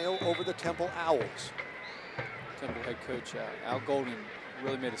Ohio over the Temple Owls. Temple head coach Al Golden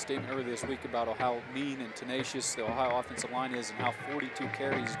really made a statement earlier this week about how mean and tenacious the Ohio offensive line is, and how 42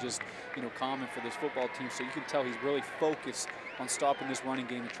 carries is just, common for this football team. So you can tell he's really focused on stopping this running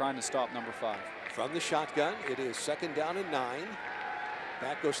game and trying to stop number 5. From the shotgun, it is 2nd down and 9.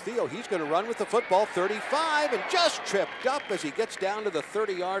 Back goes Theo. He's going to run with the football, 35, and just tripped up as he gets down to the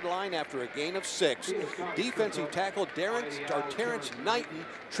 30-yard line after a gain of 6. Defensive tackle Terrence Knighton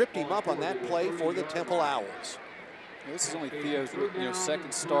tripped him up on that play for the Temple Owls. This is only Theo's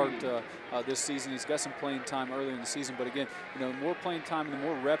 2nd start this season. He's got some playing time earlier in the season, but again, the more playing time and the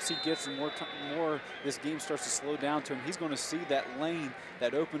more reps he gets, the more this game starts to slow down to him. He's going to see that lane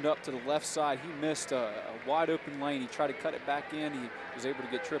that opened up to the left side. He missed a wide open lane. He tried to cut it back in. He was able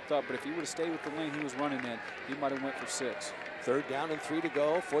to get tripped up, but if he would have stayed with the lane he was running in, he might have went for 6. 3rd down and 3 to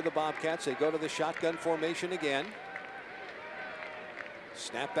go for the Bobcats. They go to the shotgun formation again.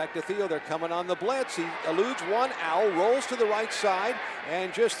 Snap back to Theo. They're coming on the blitz. He eludes one owl, rolls to the right side,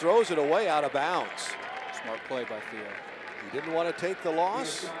 and just throws it away out of bounds. Smart play by Theo. He didn't want to take the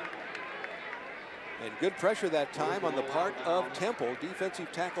loss. And good pressure that time on the part of Temple.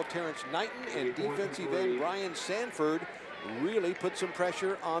 Defensive tackle Terrence Knighton and defensive end Brian Sanford really put some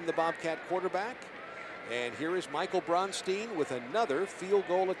pressure on the Bobcat quarterback. And here is Michael Bronstein with another field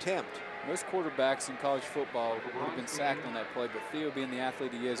goal attempt. Most quarterbacks in college football would have been sacked on that play, but Theo, being the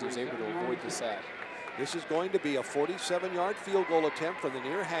athlete he is, was able to avoid the sack. This is going to be a 47-yard field goal attempt from the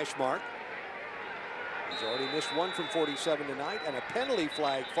near hash mark. He's already missed one from 47 tonight, and a penalty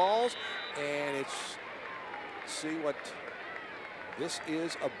flag falls, and let's see what this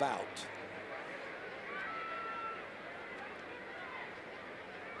is about.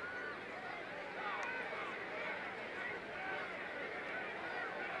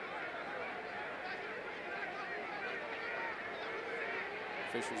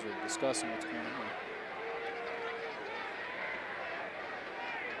 Officials are discussing what's going on.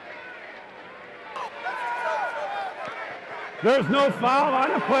 There's no foul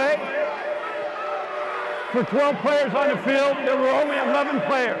on the play. For 12 players on the field, there were only 11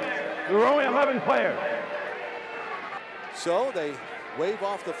 players. There were only 11 players. So they wave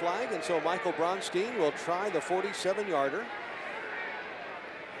off the flag, and so Michael Bronstein will try the 47-yarder.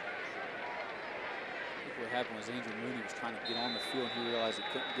 What happened was Andrew Mooney was trying to get on the field, and he realized he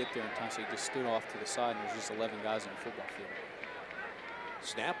couldn't get there in time, so he just stood off to the side, and there's just 11 guys on the football field.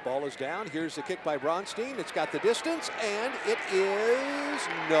 Snap, ball is down. Here's the kick by Bronstein. It's got the distance, and it is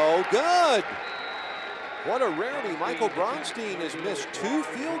no good. What a rarity. Michael Bronstein has missed 2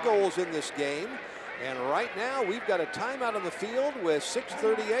 field goals in this game. And right now, we've got a timeout on the field with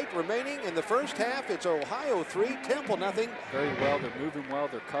 6:38 remaining in the first half. It's Ohio 3, Temple nothing. Very well. They're moving well.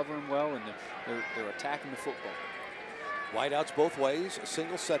 They're covering well, and they're attacking the football. Wideouts both ways. A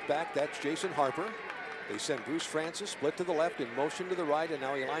single setback. That's Jason Harper. They send Bruce Francis split to the left in motion to the right, and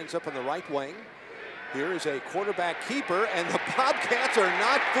now he lines up on the right wing. Here is a quarterback keeper, and the Bobcats are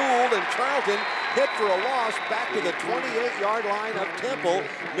not fooled, and Charlton hit for a loss back to the 28-yard line of Temple.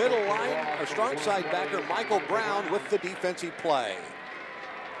 Middle line, a strong side backer, Michael Brown with the defensive play.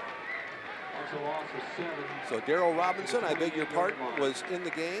 So Darrell Robinson, I beg your pardon, was in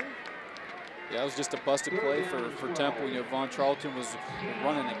the game. Yeah, it was just a busted play for Temple. You know, Von Charlton was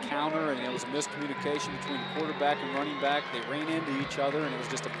running a counter, and it was a miscommunication between quarterback and running back. They ran into each other, and it was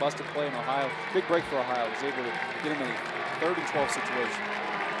just a busted play in Ohio. Big break for Ohio. Was able to get him in a 3rd and 12 situation.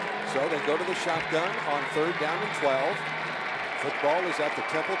 So they go to the shotgun on 3rd down and 12. Football is at the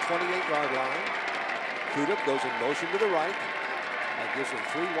Temple 28-yard line. Kudup goes in motion to the right. That gives him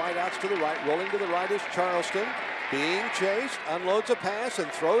 3 wideouts to the right. Rolling to the right is Charleston. Being chased, unloads a pass,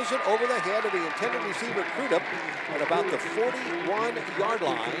 and throws it over the head of the intended receiver, Kudup, at about the 41-yard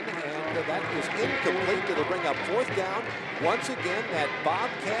line. And that is incomplete. It'll bring up 4th down. Once again, that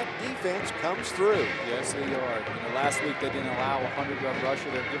Bobcat defense comes through. Yes, they are. You know, last week they didn't allow a 100-yard rusher.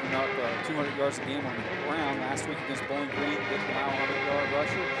 They're giving up 200 yards a game on the ground. Last week against Bowling Green, they didn't allow a 100-yard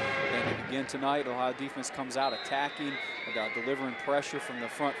rusher. And again tonight, Ohio defense comes out attacking, delivering pressure from the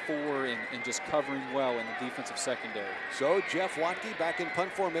front 4 and just covering well in the defensive secondary. So Jeff Watke back in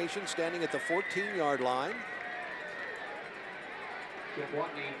punt formation, standing at the 14-yard line. Jeff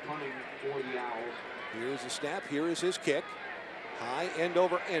Watke punting for the Owls. Here's the snap. Here is his kick. High end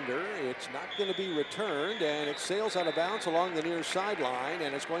over ender. It's not going to be returned, and it sails out of bounds along the near sideline,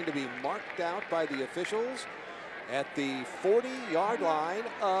 and it's going to be marked out by the officials at the 40-yard line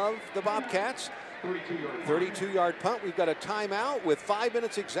of the Bobcats. 32-yard punt. We've got a timeout with 5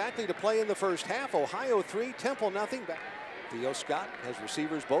 minutes exactly to play in the first half. Ohio 3, Temple nothing. Theo Scott has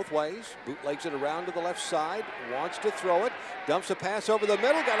receivers both ways. Bootlegs it around to the left side. Wants to throw it. Dumps a pass over the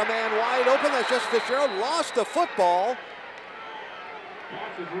middle. Got a man wide open. That's just Fitzgerald. Lost the football.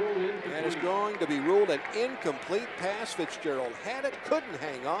 And it's going to be ruled an incomplete pass. Fitzgerald had it, couldn't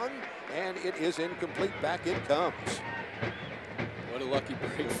hang on, and it is incomplete. Back it comes. What a lucky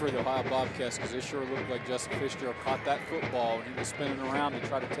break for the Ohio Bobcats, because it sure looked like Justin Fitzgerald caught that football, and he was spinning around to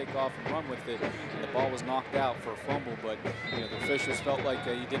try to take off and run with it. And the ball was knocked out for a fumble, but you know, the officials felt like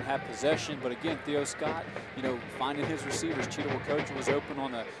he didn't have possession. But again, Theo Scott, you know, finding his receivers. Cheetah Wacocha was open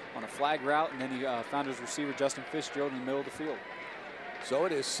on a flag route, and then he found his receiver, Justin Fitzgerald, in the middle of the field. So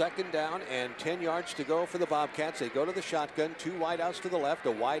it is 2nd down and 10 yards to go for the Bobcats. They go to the shotgun, 2 wideouts to the left,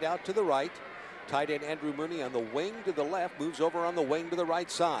 a wideout to the right. Tight end Andrew Mooney on the wing to the left, moves over on the wing to the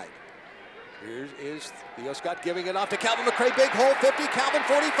right side. Here is Theo Scott giving it off to Calvin McCray. Big hole, 50, Calvin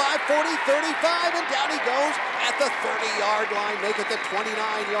 45, 40, 35, and down he goes at the 30-yard line. Make it the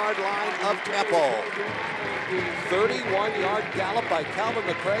 29-yard line of Temple. 31-yard gallop by Calvin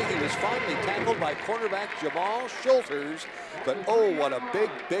McCray. He was finally tackled by cornerback Jamal Schulters. But oh, what a big,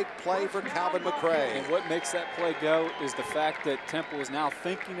 big play for Calvin McCray. And what makes that play go is the fact that Temple is now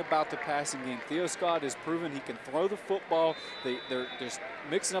thinking about the passing game. Theo Scott has proven he can throw the football. They're just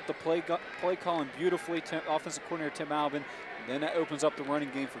mixing up the play calling beautifully. Offensive coordinator Tim Albin. Then that opens up the running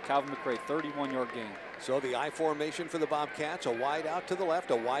game for Calvin McCray, 31-yard gain. So the I formation for the Bobcats, a wide out to the left,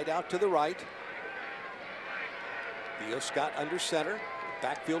 a wide out to the right. Theo Scott under center,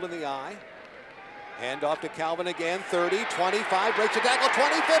 backfield in the I. Hand off to Calvin again, 30, 25, breaks a tackle,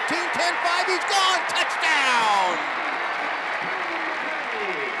 20, 15, 10, 5, he's gone, touchdown!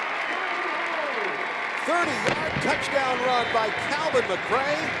 30-yard touchdown run by Calvin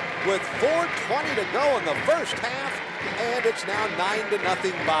McCray with 4:20 to go in the first half, and it's now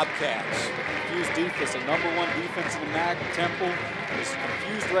 9-0 Bobcats. Confused defense, the #1 defense in the MAC. Temple is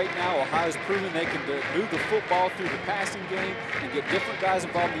confused right now. Ohio's proven they can move the football through the passing game and get different guys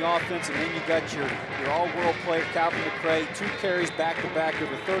involved in the offense. And then you got your all-world player, Calvin McCray, 2 carries back-to-back,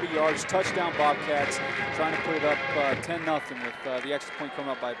 over 30 yards, touchdown Bobcats, trying to put it up 10-0 with the extra point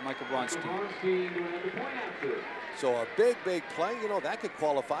coming up by Michael Bronstein. So a big, big play. You know, that could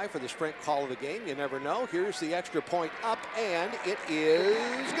qualify for the Sprint call of the game. You never know. Here's the extra point up, and it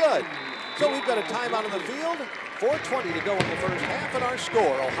is good. So we've got a timeout on the field. 4:20 to go in the first half, and our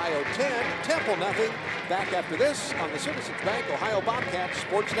score, Ohio 10, Temple nothing. Back after this on the Citizens Bank Ohio Bobcats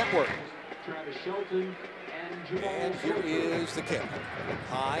Sports Network. And here is the kick.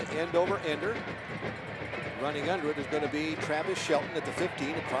 High end over ender. Running under it is going to be Travis Shelton at the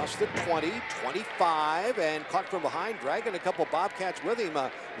 15, across the 20, 25, and caught from behind, dragging a couple Bobcats with him.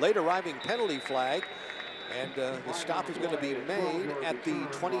 A late arriving penalty flag, and the stop is going to be made at the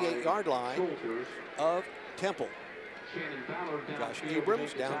 28-yard line of Temple. Josh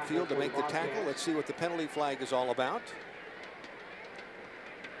Abrams downfield to make the tackle. Let's see what the penalty flag is all about.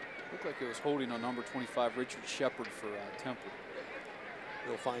 Looked like it was holding on number 25, Richard Shepard, for Temple.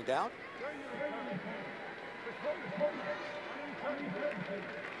 We'll find out.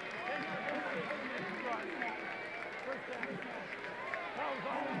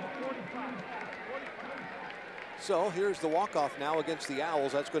 So here's the walk-off now against the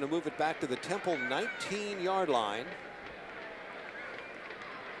Owls. That's going to move it back to the Temple 19-yard line.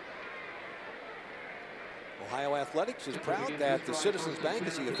 Ohio Athletics is proud that the Citizens Bank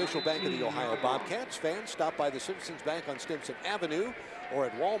is the official bank of the Ohio Bobcats. Fans, stop by the Citizens Bank on Stimson Avenue or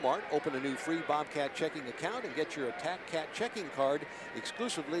at Walmart. Open a new free Bobcat checking account and get your Attack Cat checking card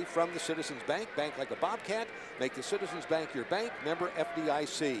exclusively from the Citizens Bank. Bank like a Bobcat. Make the Citizens Bank your bank. Member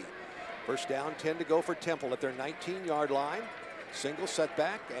FDIC. First down, 10 to go for Temple at their 19-yard line. Single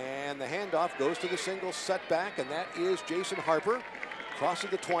setback, and the handoff goes to the single setback, and that is Jason Harper.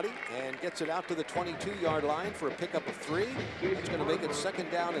 Crosses the 20 and gets it out to the 22-yard line for a pickup of 3. That's going to make it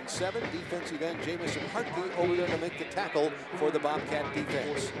 2nd down and 7. Defensive end Jamison Hartke over there to make the tackle for the Bobcat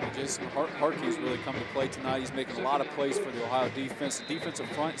defense. Jason Hartke's really come to play tonight. He's making a lot of plays for the Ohio defense. The defensive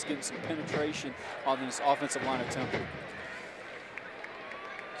front is getting some penetration on this offensive line of Temple.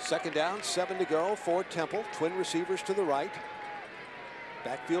 2nd down, 7 to go for Temple. Twin receivers to the right.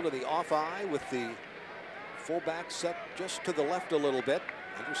 Backfield to the off eye with the fullback set just to the left a little bit.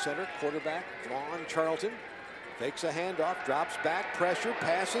 Under center, quarterback Vaughn Charlton. Fakes a handoff, drops back, pressure,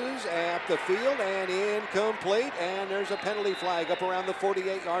 passes at the field, and incomplete. And there's a penalty flag up around the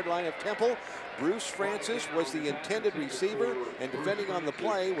 48-yard line of Temple. Bruce Francis was the intended receiver, and defending on the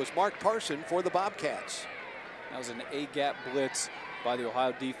play was Mark Parson for the Bobcats. That was an A-gap blitz by the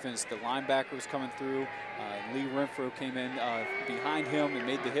Ohio defense. The linebacker was coming through. Lee Renfro came in behind him and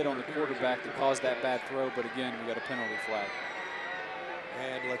made the hit on the quarterback that caused that bad throw. But again, we got a penalty flag.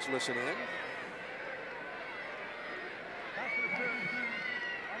 And let's listen in.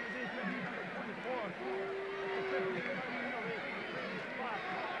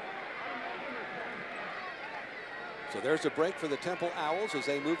 So there's a break for the Temple Owls as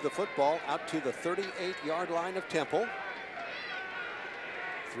they move the football out to the 38-yard line of Temple.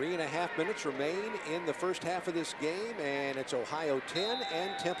 3.5 minutes remain in the first half of this game, and it's Ohio 10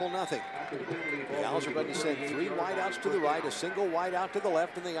 and Temple nothing. The Owls are going to send 3 wideouts to the right, a single wideout to the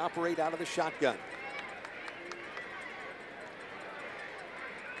left, and they operate out of the shotgun.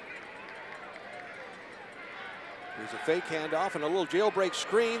 Here's a fake handoff and a little jailbreak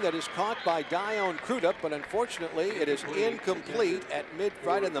screen that is caught by Dion Crudup, but unfortunately it is incomplete at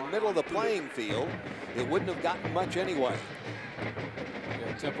right in the middle of the playing field. It wouldn't have gotten much anyway.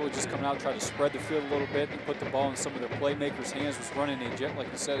 Temple just coming out, try to spread the field a little bit and put the ball in some of their playmakers' hands. Was running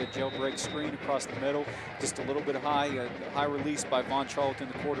like you said, a jailbreak screen across the middle, just a little bit high, high release by Vaughn Charlton,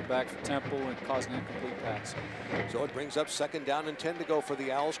 the quarterback for Temple, and causing an incomplete pass. So it brings up 2nd down and 10 to go for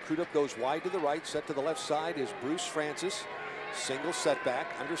the Owls. Crudup goes wide to the right. Set to the left side is Bruce Francis. Single setback.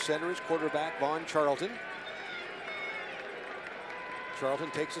 Under center is quarterback Vaughn Charlton. Charlton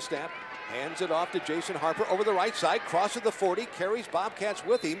takes a snap. Hands it off to Jason Harper over the right side, crosses the 40, carries Bobcats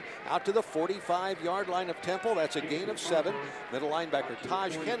with him out to the 45-yard line of Temple. That's a gain of 7. Middle linebacker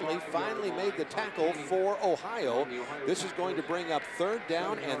Taj Henley finally made the tackle for Ohio. This is going to bring up 3rd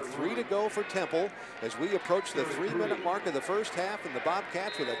down and 3 to go for Temple as we approach the 3-minute mark of the first half, and the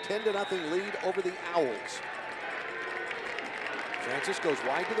Bobcats with a 10-0 lead over the Owls. Francis goes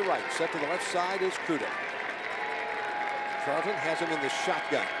wide to the right. Set to the left side is Crudup. Charlton has him in the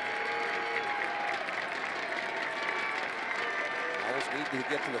shotgun. Owls need to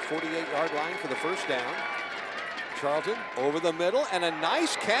get to the 48-yard line for the first down. Charlton over the middle, and a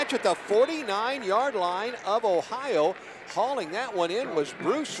nice catch at the 49-yard line of Ohio. Hauling that one in was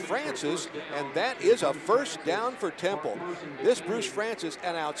Bruce Francis, and that is a first down for Temple. This Bruce Francis,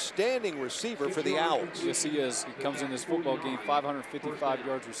 an outstanding receiver for the Owls. Yes, he is. He comes in this football game, 555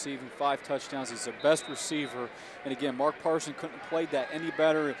 yards receiving, 5 touchdowns. He's their best receiver. And again, Mark Parson couldn't have played that any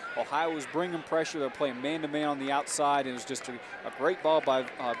better. Ohio was bringing pressure. They're playing man-to-man on the outside. And it was just a great ball by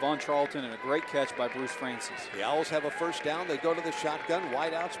Von Charlton and a great catch by Bruce Francis. The Owls have a first down. They go to the shotgun,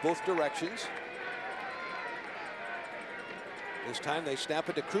 wideouts both directions. This time they snap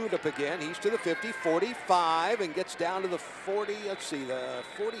it to Crudup again. He's to the 50, 45, and gets down to the 40, let's see, the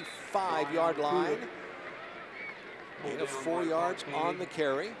 45-yard line. Gain of 4 yards on the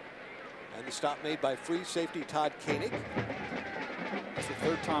carry. And the stop made by free safety Todd Koenig. It's the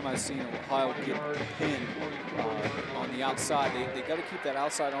third time I've seen Ohio get pinned on the outside. They got to keep that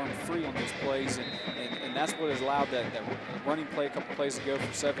outside arm free on those plays, and that's what has allowed that running play a couple plays ago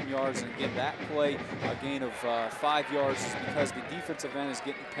for 7 yards. And again, that play, a gain of 5 yards, is because the defensive end is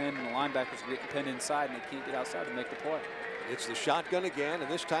getting pinned and the linebackers are getting pinned inside, and they can't get outside to make the play. It's the shotgun again,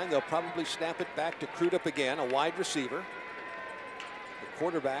 and this time they'll probably snap it back to Crudup again, a wide receiver. The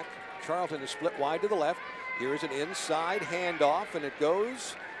quarterback, Charlton, is split wide to the left. Here is an inside handoff, and it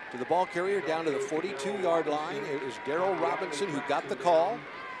goes to the ball carrier down to the 42-yard line. It was Darrell Robinson who got the call.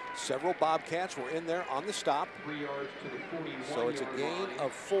 Several Bobcats were in there on the stop. So it's a gain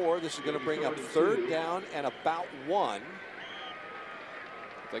of 4. This is going to bring up third down and about 1.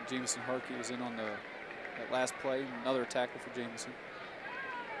 Looked like Jameson Harkey was in on that last play. Another tackle for Jameson.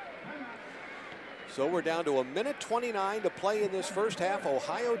 So we're down to 1:29 to play in this first half.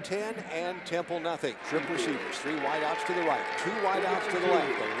 Ohio 10 and Temple nothing. Trip receivers, 3 wideouts to the right, 2 wideouts to the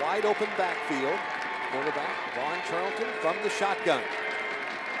left. A wide open backfield. Quarterback Von Charlton from the shotgun.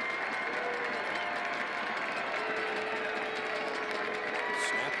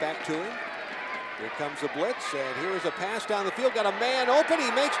 Snap back to him. Here comes a blitz, and here is a pass down the field. Got a man open.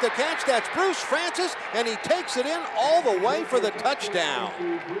 He makes the catch. That's Bruce Francis, and he takes it in all the way for the touchdown.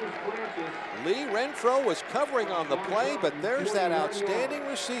 Lee Renfro was covering on the play, but there's that outstanding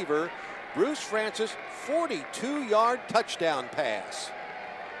receiver, Bruce Francis, 42-yard touchdown pass.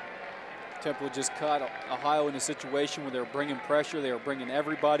 Temple just caught Ohio in a situation where they were bringing pressure. They were bringing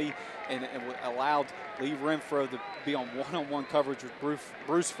everybody, and it allowed Lee Renfro to be on one-on-one coverage with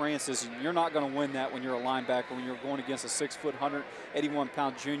Bruce Francis. And you're not going to win that when you're a linebacker, when you're going against a 6',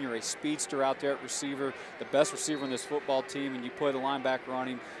 181-pound junior, a speedster out there at receiver, the best receiver in this football team, and you put a linebacker on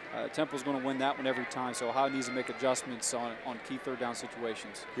him. Temple's going to win that one every time, so Ohio needs to make adjustments on key third down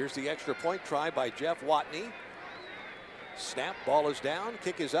situations. Here's the extra point try by Jeff Watney. Snap, ball is down,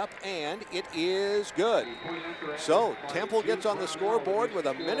 kick is up, and it is good. So Temple gets on the scoreboard with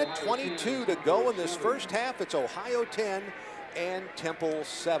 1:22 to go in this first half. It's Ohio 10 and Temple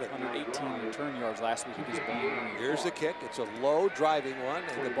 7. 118 return yards last week against Bowling. Here's the kick. It's a low driving one,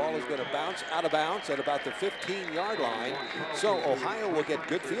 and the ball is going to bounce out of bounds at about the 15-yard line. So Ohio will get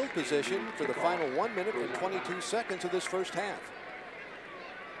good field position for the final 1 minute and 22 seconds of this first half.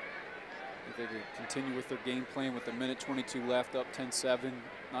 They could continue with their game plan with 1:22 left, up 10-7.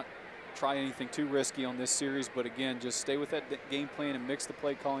 Not try anything too risky on this series, but again, just stay with that game plan and mix the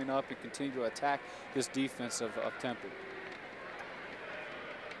play calling up and continue to attack this defense of Temple.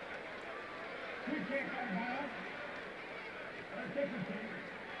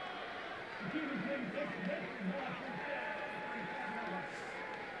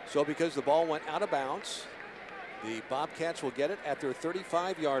 So because the ball went out of bounds, the Bobcats will get it at their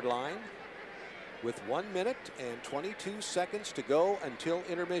 35-yard line with 1 minute and 22 seconds to go until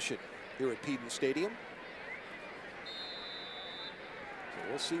intermission here at Peden Stadium. So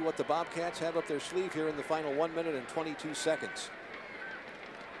we'll see what the Bobcats have up their sleeve here in the final 1 minute and 22 seconds.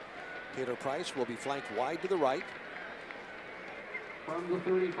 Taylor Price will be flanked wide to the right. From the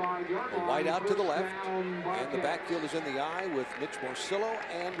 35-yard line, A wide out to the left, down, and the backfield is in the eye with Mitch Morcillo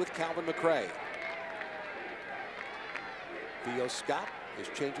and with Calvin McRae. Theo Scott is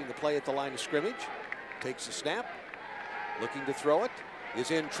changing the play at the line of scrimmage. Takes the snap, looking to throw it,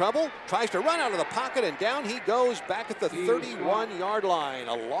 is in trouble, tries to run out of the pocket, and down he goes back at the 31-yard line.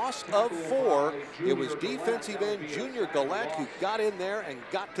 A loss of 4. It was defensive end Junior Gillette who got in there and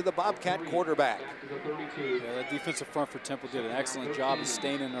got to the Bobcat quarterback. Yeah, that defensive front for Temple did an excellent job of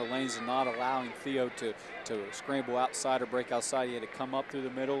staying in their lanes and not allowing Theo to scramble outside or break outside. He had to come up through the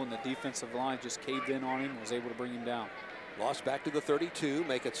middle, and the defensive line just caved in on him and was able to bring him down. Lost back to the 32,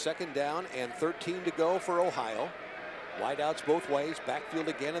 make it 2nd down and 13 to go for Ohio. Wideouts both ways, backfield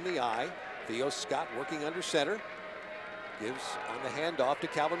again in the eye. Theo Scott working under center. Gives on the handoff to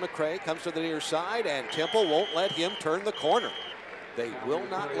Calvin McCray, comes to the near side, and Temple won't let him turn the corner. They will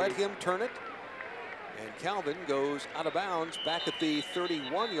not let him turn it. And Calvin goes out of bounds back at the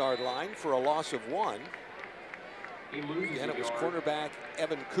 31-yard line for a loss of 1. Again, it was cornerback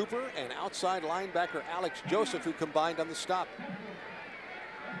Evan Cooper and outside linebacker Alex Joseph who combined on the stop.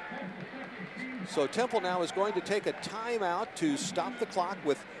 So Temple now is going to take a timeout to stop the clock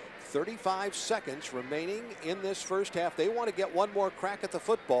with 35 seconds remaining in this first half. They want to get one more crack at the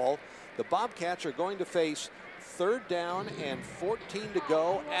football. The Bobcats are going to face 3rd down and 14 to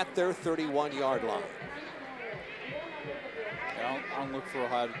go at their 31-yard line. I don't look for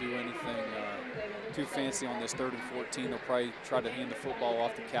Ohio to do anything too fancy on this 3rd and 14. They'll probably try to hand the football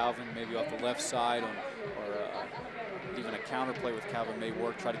off to Calvin, maybe off the left side, or even a counter play with Calvin may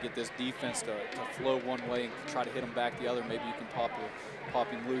work. Try to get this defense to flow one way and try to hit him back the other. Maybe you can pop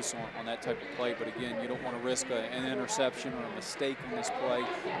him loose on that type of play. But again, you don't want to risk an interception or a mistake on this play.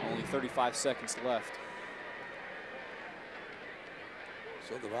 Only 35 seconds left.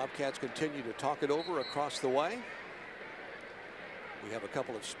 So the Bobcats continue to talk it over across the way. We have a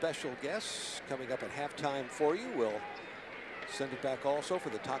couple of special guests coming up at halftime for you. We'll send it back also for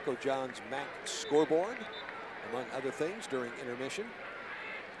the Taco John's MAC scoreboard, among other things, during intermission.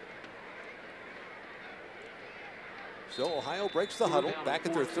 So Ohio breaks the huddle back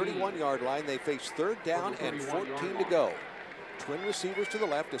at their 31-yard line. They face 3rd down and 14 to go. Twin receivers to the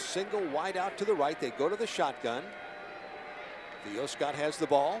left, a single wide out to the right. They go to the shotgun. Theo Scott has the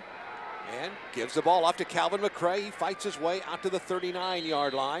ball and gives the ball off to Calvin McCray. He fights his way out to the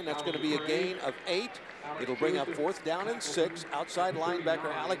 39-yard line. That's going to be a gain of 8. It'll bring up 4th down and 6. Outside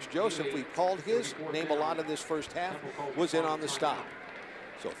linebacker Alex Joseph, we've called his name a lot in this first half, was in on the stop.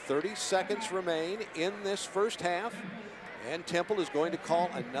 So 30 seconds remain in this first half, and Temple is going to call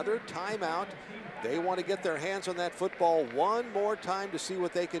another timeout. They want to get their hands on that football one more time to see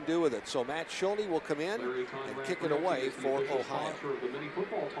what they can do with it. So Matt Schulte will come in and kick it away for Ohio.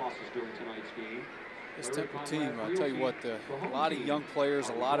 This Temple team, I'll tell you what, a lot of young players,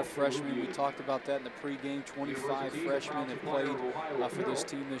 a lot of freshmen. We talked about that in the pregame. 25 freshmen have played for this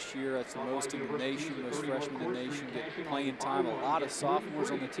team this year. That's the most in the nation, most freshmen in the nation get playing time. A lot of sophomores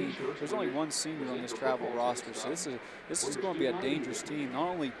on the team. There's only one senior on this travel roster, so this is going to be a dangerous team, not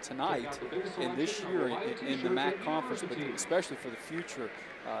only tonight and this year in the MAC conference, but especially for the future.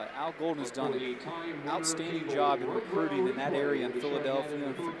 Al Golden has done an outstanding job in recruiting in that area in Philadelphia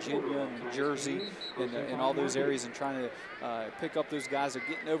and Virginia and New Jersey and all those areas, and trying to pick up those guys that are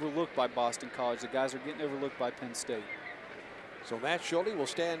getting overlooked by Boston College. The guys are getting overlooked by Penn State. So Matt Schulte will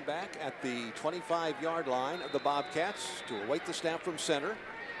stand back at the 25-yard line of the Bobcats to await the snap from center.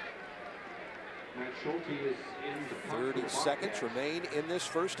 30 seconds remain in this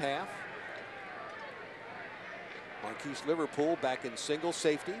first half. Marquise Liverpool back in single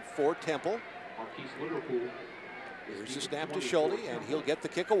safety for Temple. Here's the snap to Schulte, and he'll get the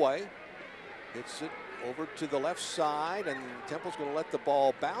kick away. Hits it over to the left side, and Temple's going to let the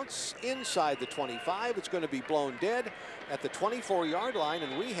ball bounce inside the 25. It's going to be blown dead at the 24-yard line,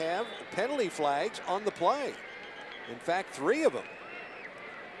 and we have penalty flags on the play. In fact, 3 of them.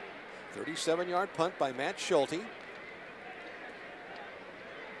 37-yard punt by Matt Schulte.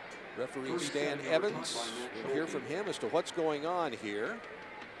 Referee Stan Evans, we'll hear from him as to what's going on here.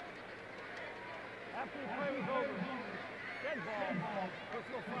 After the play was over, dead ball,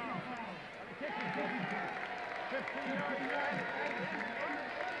 personal foul. Kick it, 15 yards.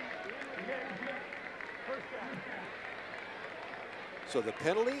 First down. So the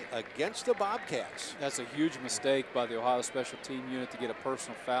penalty against the Bobcats. That's a huge mistake by the Ohio special team unit to get a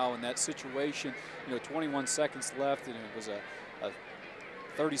personal foul in that situation. 21 seconds left, and it was a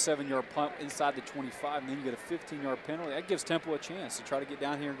 37-yard punt inside the 25, and then you get a 15-yard penalty. That gives Temple a chance to try to get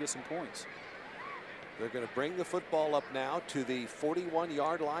down here and get some points. They're going to bring the football up now to the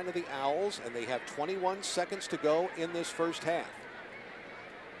 41-yard line of the Owls, and they have 21 seconds to go in this first half.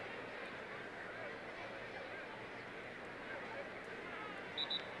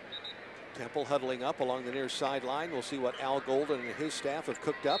 Temple huddling up along the near sideline. We'll see what Al Golden and his staff have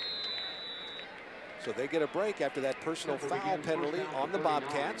cooked up. So they get a break after that personal foul penalty on the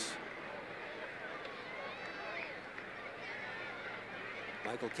Bobcats.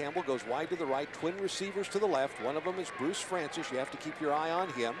 Michael Campbell goes wide to the right, twin receivers to the left. One of them is Bruce Francis. You have to keep your eye on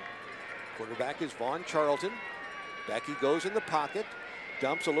him. Quarterback is Vaughn Charlton. Back he goes in the pocket.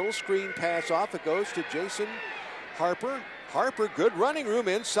 Dumps a little screen pass off. It goes to Jason Harper. Harper, good running room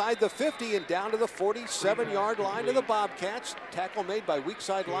inside the 50 and down to the 47-yard line of the Bobcats. Tackle made by weak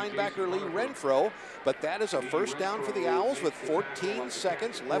side linebacker Lee Renfro, but that is a first down for the Owls with 14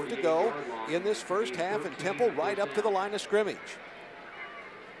 seconds left to go in this first half, and Temple right up to the line of scrimmage.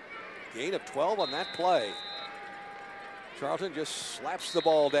 Gain of 12 on that play. Charlton just slaps the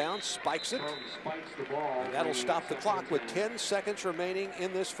ball down, spikes it, and that'll stop the clock with 10 seconds remaining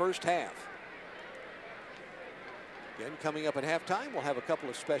in this first half. Again, coming up at halftime, we'll have a couple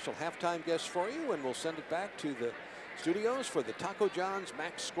of special halftime guests for you, and we'll send it back to the studios for the Taco John's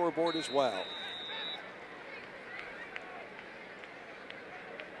Max scoreboard as well.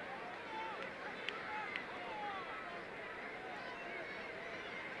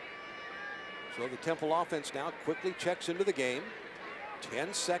 So the Temple offense now quickly checks into the game.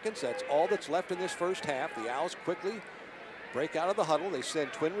 10 seconds, that's all that's left in this first half. The Owls quickly break out of the huddle. They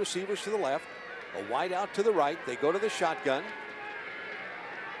send twin receivers to the left, a wide out to the right. They go to the shotgun.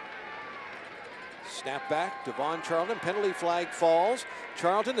 Snap back to Vaughn Charlton. Penalty flag falls.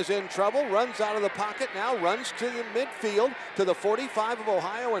 Charlton is in trouble, runs out of the pocket, now runs to the midfield to the 45 of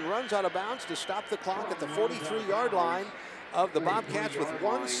Ohio and runs out of bounds to stop the clock at the 43-yard line of the Bobcats with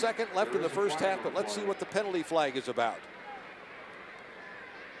 1 second left in the first half. But let's see what the penalty flag is about.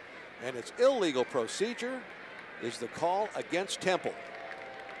 And it's illegal procedure is the call against Temple.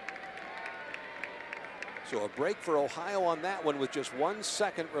 So a break for Ohio on that one with just 1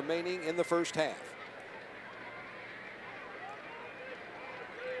 second remaining in the first half.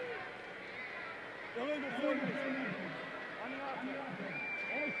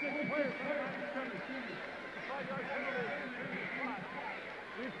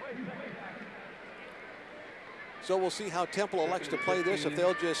 So we'll see how Temple elects to play this, if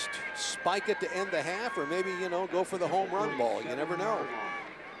they'll just spike it to end the half, or maybe, you know, go for the home run ball. You never know.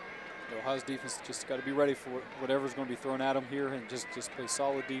 Ohio's defense just got to be ready for whatever's going to be thrown at them here, and just play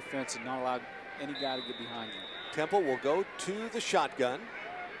solid defense and not allow any guy to get behind them. Temple will go to the shotgun.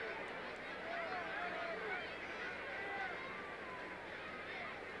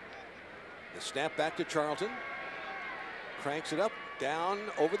 The snap back to Charlton. Cranks it up, down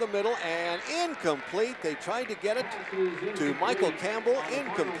over the middle, and incomplete. They tried to get it to Michael Campbell,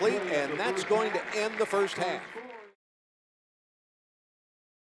 incomplete, and that's going to end the first half.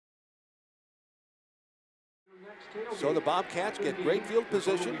 So the Bobcats get great field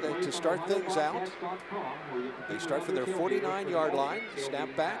position to start things out. They start from their 49-yard line,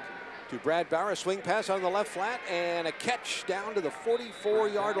 snap back to Brad Bauer, a swing pass on the left flat, and a catch down to the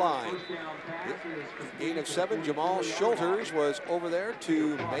 44-yard line. Gain of 7. Jamal Schulters was over there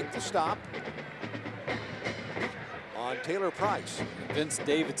to make the stop on Taylor Price. Vince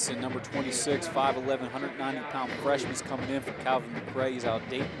Davidson, number 26, 5'11", 190-pound freshman, is coming in for Calvin McRae. He's out of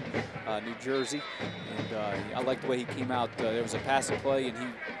Dayton, New Jersey. And I like the way he came out. There was a passing play, and he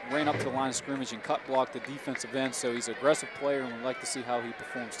ran up to the line of scrimmage and cut blocked the defensive end. So he's an aggressive player, and we'd like to see how he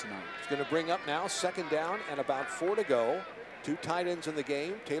performs tonight. He's going to bring up now 2nd down and about 4 to go. 2 tight ends in the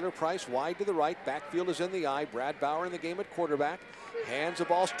game. Taylor Price wide to the right. Backfield is in the eye. Brad Bauer in the game at quarterback. Hands the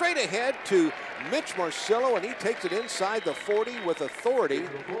ball straight ahead to Mitch Marcillo, and he takes it inside the 40 with authority.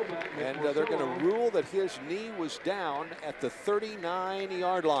 And they're going to rule that his knee was down at the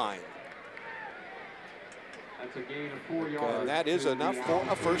 39-yard line. That's a gain of 4 yards. And that is enough for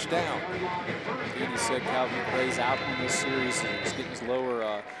a first down. He said Calvin McRae's out in this series. He's getting his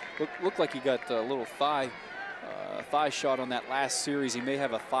lower, looked like he got a little thigh shot on that last series. He may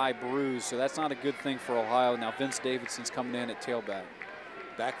have a thigh bruise, so that's not a good thing for Ohio. Now Vince Davidson's coming in at tailback.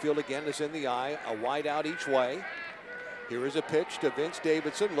 Backfield again is in the eye, a wide out each way. Here is a pitch to Vince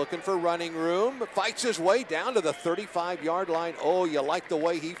Davidson, looking for running room. Fights his way down to the 35-yard line. Oh, you like the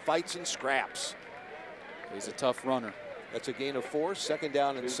way he fights and scraps. He's a tough runner. That's a gain of 4, 2nd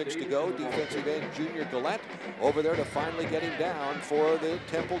down and 6 to go. Defensive end Junior Gillette over there to finally get him down for the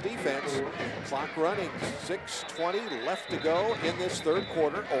Temple defense. Clock running, 6:20 left to go in this third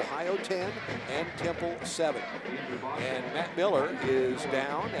quarter. Ohio 10 and Temple 7. And Matt Miller is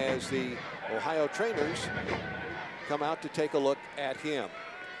down as the Ohio trainers come out to take a look at him.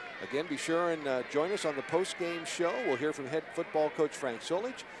 Again, be sure and join us on the post-game show. We'll hear from head football coach Frank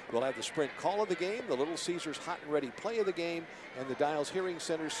Solich. We'll have the Sprint call of the game, the Little Caesars hot and ready play of the game, and the Dials Hearing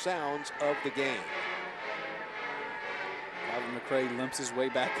Center sounds of the game. Calvin McRae limps his way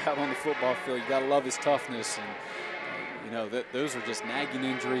back out on the football field. You gotta love his toughness, and you know those are just nagging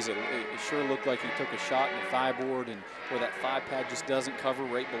injuries. It sure looked like he took a shot in the thigh board, and where that thigh pad just doesn't cover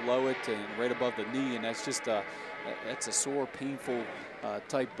right below it and right above the knee, and that's just that's a sore, painful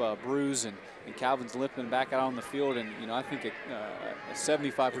type bruise, and Calvin's limping back out on the field. And you know, I think a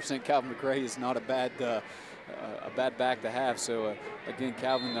 75% Calvin McRae is not a bad a bad back to have. So again,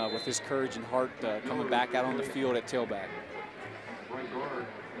 Calvin with his courage and heart coming back out on the field at tailback.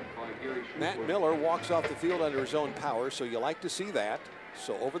 Matt Miller walks off the field under his own power, so you like to see that.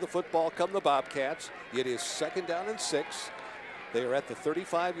 So over the football come the Bobcats. It is 2nd down and 6. They are at the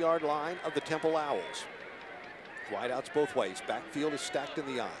 35-yard line of the Temple Owls. Wideouts both ways. Backfield is stacked in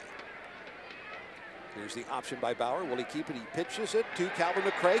the eye. Here's the option by Bauer. Will he keep it? He pitches it to Calvin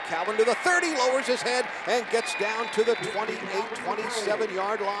McCray. Calvin to the 30, lowers his head and gets down to the 28,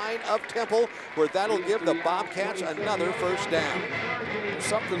 27-yard line of Temple, where that'll give the Bobcats another 1st down. There's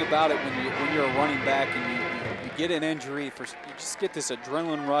something about it when you're a running back and you get an injury, you just get this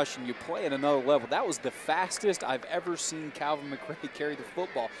adrenaline rush and you play at another level. That was the fastest I've ever seen Calvin McCray carry the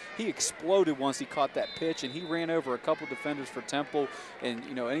football. He exploded once he caught that pitch, and he ran over a couple defenders for Temple. And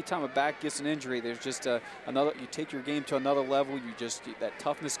you know, anytime a back gets an injury, there's just another. You take your game to another level. That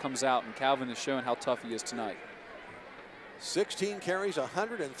toughness comes out, and Calvin is showing how tough he is tonight. 16 carries,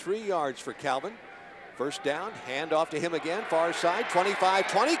 103 yards for Calvin. 1st down, hand off to him again, far side,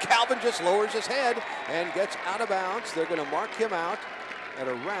 25-20. Calvin just lowers his head and gets out of bounds. They're going to mark him out at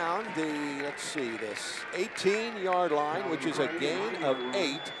around the, let's see, this 18-yard line, which is a gain of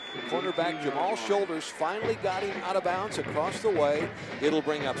 8. Cornerback Jamal Shoulders finally got him out of bounds across the way. It'll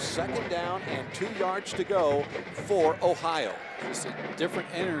bring up 2nd down and 2 yards to go for Ohio. Just a different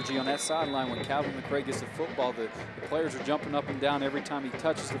energy on that sideline when Calvin McCray gets the football. The players are jumping up and down every time he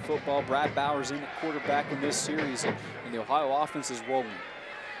touches the football. Brad Bauer's in at quarterback in this series, and the Ohio offense is rolling.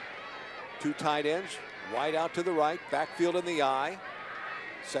 2 tight ends, wide out to the right, backfield in the eye.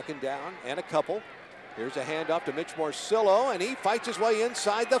 2nd down and a couple. Here's a handoff to Mitch Morcillo, and he fights his way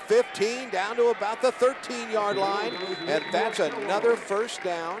inside the 15 down to about the 13-yard line, and that's another 1st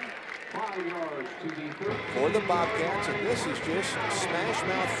down for the Bobcats. And this is just smash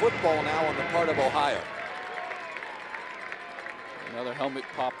mouth football now on the part of Ohio. Another helmet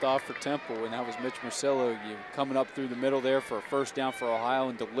popped off for Temple, and that was Mitch Morcillo. Coming up through the middle there for a 1st down for Ohio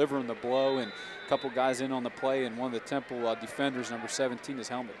and delivering the blow, and a couple guys in on the play, and one of the Temple defenders, number 17, his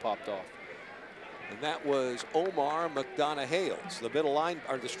helmet popped off. And that was Omar McDonough-Hales, the middle line,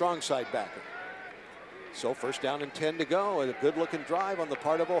 or the strong side backer. So 1st down and 10 to go, and a good-looking drive on the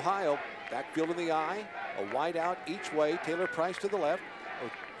part of Ohio. Backfield in the eye, a wide out each way. Taylor Price to the left,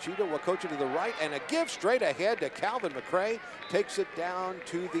 Cheetah Wakocha to the right, and a give straight ahead to Calvin McCray. Takes it down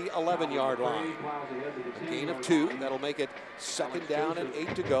to the 11-yard line. A gain of 2. That'll make it 2nd down and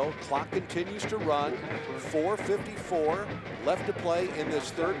 8 to go. Clock continues to run. 4:54 left to play in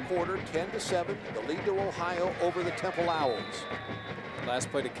this 3rd quarter. 10-7. The lead to Ohio over the Temple Owls. Last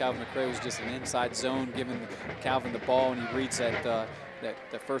play to Calvin McCray was just an inside zone, giving Calvin the ball, and he reads that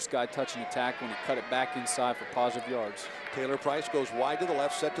the first guy touching the tackle, and he cut it back inside for positive yards. Taylor Price goes wide to the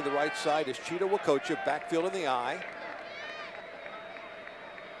left, set to the right side is Cheetah Wakocha, backfield in the eye.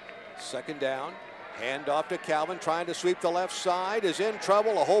 2nd down, hand off to Calvin, trying to sweep the left side, is in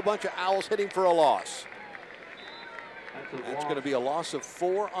trouble. A whole bunch of Owls hitting for a loss. That's going to be a loss of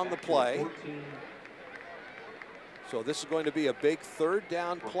 4 on the play. So this is going to be a big 3rd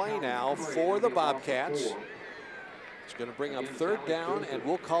down play now for the Bobcats. It's going to bring up 3rd down, and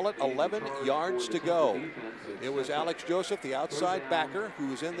we'll call it 11 yards to go. It was Alex Joseph, the outside backer, who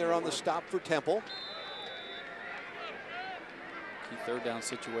was in there on the stop for Temple. Key 3rd down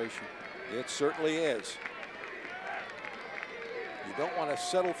situation. It certainly is. You don't want to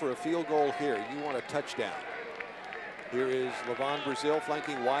settle for a field goal here. You want a touchdown. Here is Levon Brazil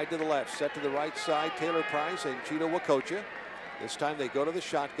flanking wide to the left, set to the right side. Taylor Price and Cheetah Wakocha. This time they go to the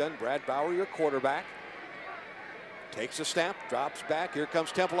shotgun. Brad Bauer, your quarterback. Takes a snap, drops back. Here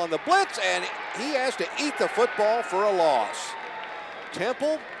comes Temple on the blitz, and he has to eat the football for a loss.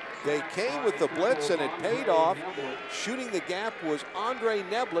 Temple, they came with the blitz, and it paid off. Shooting the gap was Andre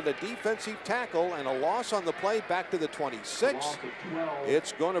Neblett, a defensive tackle, and a loss on the play back to the 26.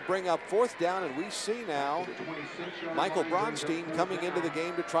 It's going to bring up 4th down, and we see now Michael Bronstein coming into the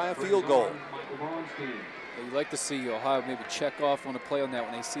game to try a field goal. You like to see Ohio maybe check off on a play on that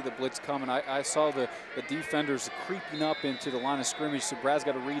when they see the blitz coming. I saw the defenders creeping up into the line of scrimmage, so Brad's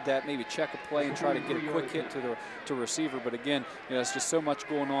got to read that, maybe check a play and try to get a quick hit to receiver. But again, it's just so much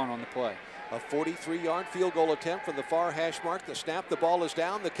going on the play. A 43-yard field goal attempt from the far hash mark. The snap, the ball is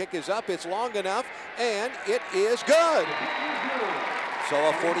down, the kick is up, it's long enough, and it is good. So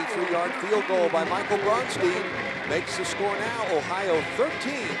a 43-yard field goal by Michael Bronstein makes the score now Ohio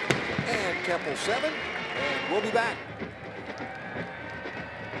 13 and Temple 7. And we'll be back.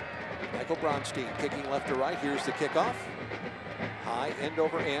 Michael Bronstein kicking left to right. Here's the kickoff. High end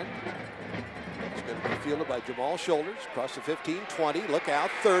over end. It's going to be fielded by Jamal Shoulders across the 15, 20, look out,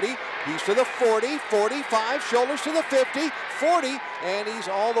 30. He's to the 40, 45, Shoulders to the 50, 40, and he's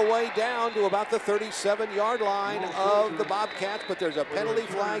all the way down to about the 37-yard line of the Bobcats, but there's a penalty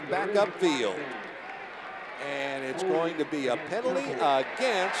flag back upfield. And it's going to be a penalty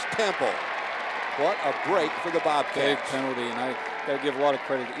against Temple. What a break for the Bobcats. Big penalty, and I got to give a lot of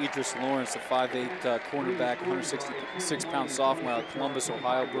credit to Idris Lawrence, the 5'8" cornerback, 166-pound sophomore out of Columbus,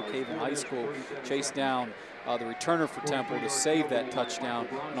 Ohio, Brookhaven High School, chased down the returner for Temple to save that touchdown.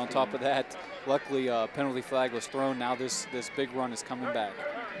 And on top of that, luckily a penalty flag was thrown. Now this big run is coming back.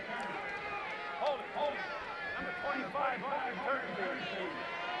 Hold it. Number 25 on the return.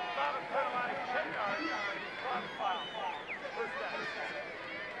 Foul and penalized 10 yards. Foul. First down.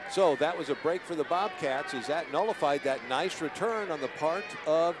 So that was a break for the Bobcats as that nullified that nice return on the part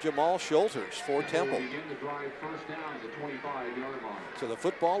of Jamal Shoulders for Temple. So the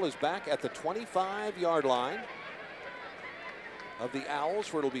football is back at the 25-yard line of the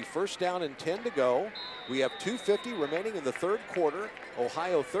Owls, where it'll be first down and 10 to go. We have 2:50 remaining in the third quarter.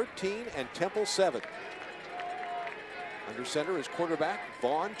 Ohio 13 and Temple 7. Under center is quarterback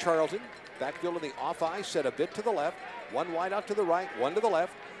Vaughn Charlton. Backfield in the off eye, set a bit to the left. One wide out to the right, one to the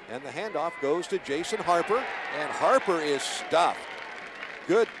left. And the handoff goes to Jason Harper. And Harper is stuffed.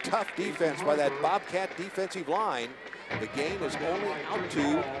 Good, tough defense by that Bobcat defensive line. The gain is only out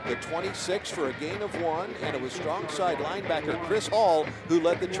to the 26 for a gain of 1. And it was strong side linebacker Chris Hall who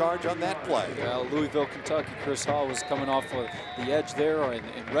led the charge on that play. Louisville, Kentucky, Chris Hall was coming off of the edge there and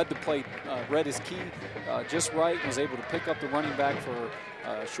read the play, read his key just right, and was able to pick up the running back for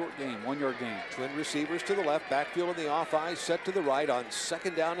a short gain, 1-yard gain. Twin receivers to the left, backfield in the off eye, set to the right on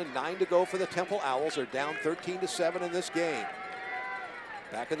second down and 9 to go for the Temple Owls. Are down 13-7 in this game.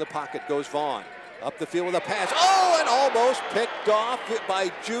 Back in the pocket goes Vaughn. Up the field with a pass. Oh, and almost picked off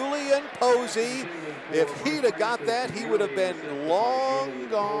by Julian Posey. If he'd have got that, he would have been long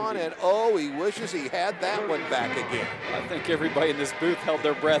gone. And oh, he wishes he had that one back again. I think everybody in this booth held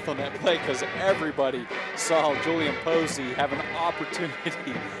their breath on that play because everybody saw Julian Posey have an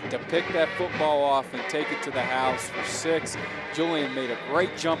opportunity to pick that football off and take it to the house for 6. Julian made a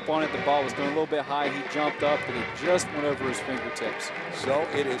great jump on it. The ball was thrown a little bit high. He jumped up, and it just went over his fingertips. So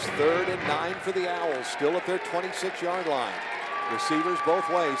it is 3rd and 9 for the Owls, still at their 26-yard line. Receivers both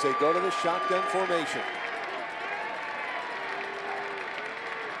ways. They go to the shotgun formation.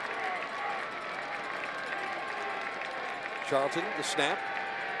 Charlton, the snap.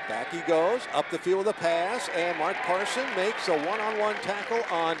 Back he goes. Up the field with a pass. And Mark Parson makes a one-on-one tackle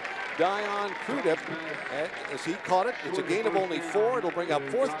on Dion Crudip. As he caught it, it's a gain of only 4. It'll bring up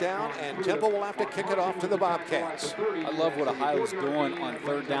 4th down, and Temple will have to kick it off to the Bobcats. I love what Ohio's doing on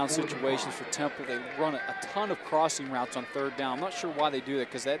 3rd down situations for Temple. They run a ton of crossing routes on 3rd down. I'm not sure why they do that,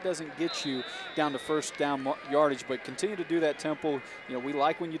 because that doesn't get you down to first down yardage, but continue to do that, Temple. You know, we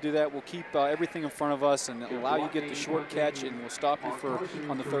like when you do that. We'll keep everything in front of us and allow you to get the short catch, and we'll stop you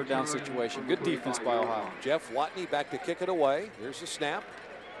on the 3rd down situation. Good defense by Ohio. Jeff Watney back to kick it away. Here's the snap.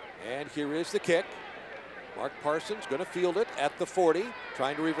 And here is the kick. Mark Parsons going to field it at the 40.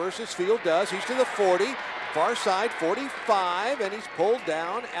 Trying to reverse his field. Does. He's to the 40. Far side, 45. And he's pulled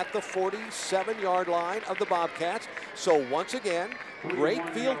down at the 47-yard line of the Bobcats. So once again, great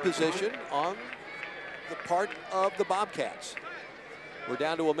field position on the part of the Bobcats. We're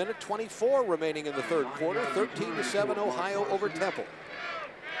down to 1:24 remaining in the third quarter. 13-7 Ohio over Temple.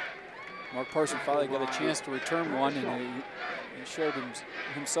 Mark Parsons finally got a chance to return one, and he showed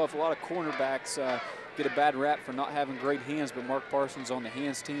himself. A lot of cornerbacks get a bad rap for not having great hands, but Mark Parsons on the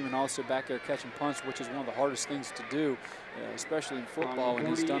hands team and also back there catching punts, which is one of the hardest things to do, especially in football, and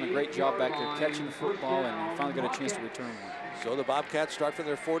he's done a great job back there catching the football, and he finally got a chance to return one. So the Bobcats start from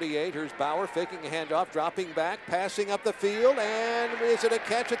their 48. Here's Bauer faking a handoff, dropping back, passing up the field, and is it a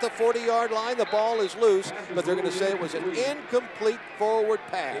catch at the 40-yard line? The ball is loose, but they're going to say it was an incomplete forward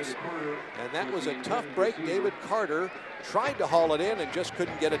pass. And that was a tough break. David Carter tried to haul it in and just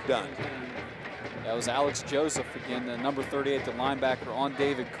couldn't get it done. That was Alex Joseph again, the number 38, the linebacker on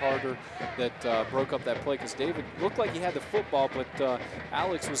David Carter, that broke up that play, because David looked like he had the football, but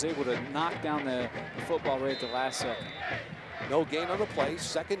Alex was able to knock down the football right at the last second. No gain on the play.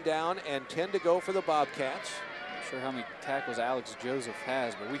 2nd down and 10 to go for the Bobcats. Not sure how many tackles Alex Joseph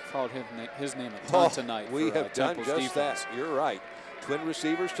has, but we called his name a ton tonight. We have done just that. You're right. Twin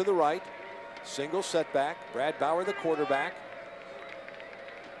receivers to the right. Single setback. Brad Bauer, the quarterback.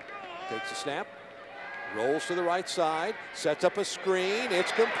 Takes a snap. Rolls to the right side. Sets up a screen.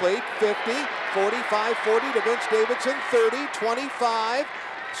 It's complete. 50, 45, 40 to Vince Davidson. 30, 25.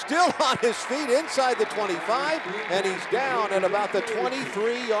 Still on his feet inside the 25, and he's down at about the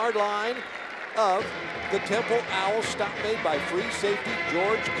 23-yard line. of the Temple Owls. Stop made by free safety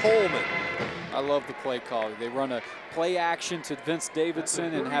George Coleman. I love the play call. They run a play action to Vince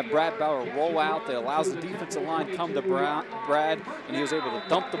Davidson and have Brad Bauer roll out that allows the defensive line come to Brad, and he was able to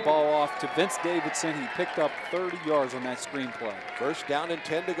dump the ball off to Vince Davidson. He picked up 30 yards on that screen play. First down and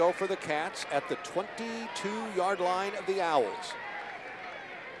 10 to go for the Cats at the 22-yard line of the Owls.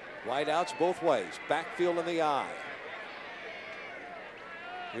 Wideouts both ways, backfield in the eye.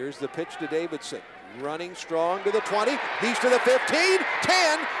 Here's the pitch to Davidson. Running strong to the 20. He's to the 15,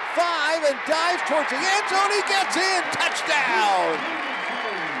 10, 5, and dives towards the end zone. He gets in. Touchdown.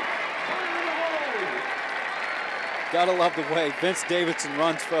 Gotta love the way Vince Davidson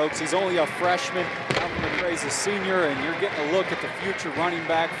runs, folks. He's only a freshman. Alvin McRae's a senior, and you're getting a look at the future running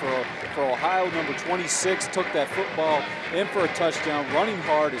back for Ohio. Number 26 took that football in for a touchdown, running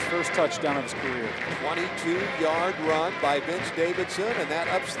hard, his first touchdown of his career. 22-yard run by Vince Davidson, and that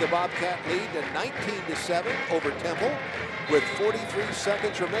ups the Bobcat lead to 19-7 over Temple with 43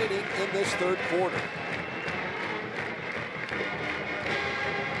 seconds remaining in this third quarter.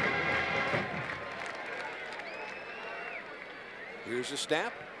 Here's a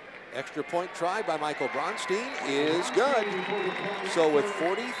snap. Extra point try by Michael Bronstein is good. So with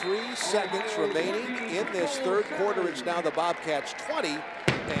 43 seconds remaining in this third quarter, it's now the Bobcats 20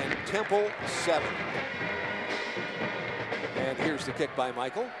 and Temple 7. And here's the kick by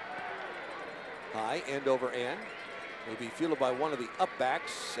Michael. High, end over end. Will be fielded by one of the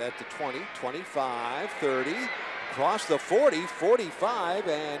upbacks at the 20, 25, 30. Across the 40, 45,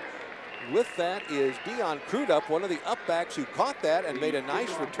 and with that is Dion Crudup, one of the upbacks who caught that and made a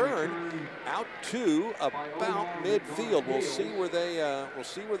nice return out to about midfield. We'll see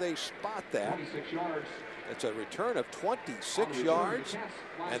where they spot that. It's a return of 26 yards,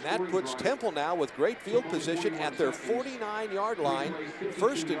 and that puts Temple now with great field position at their 49-yard line.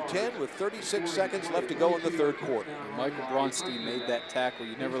 First and 10 with 36 seconds left to go in the third quarter. Michael Bronstein made that tackle.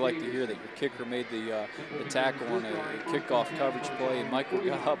 You never like to hear that your kicker made the tackle on a kickoff coverage play, and Michael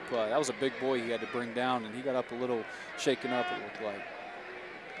got up. That was a big boy he had to bring down, and he got up a little shaken up, it looked like.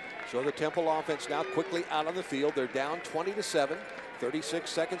 So the Temple offense now quickly out on the field. They're down 20-7,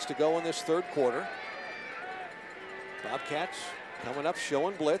 36 seconds to go in this third quarter. Bobcats coming up,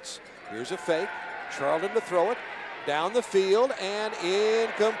 showing blitz. Here's a fake. Charlton to throw it. Down the field and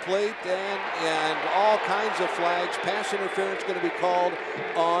incomplete, and all kinds of flags. Pass interference going to be called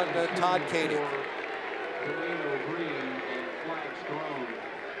on Todd Koenig.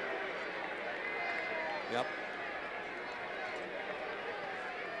 Yep.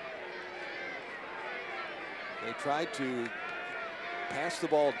 They tried to pass the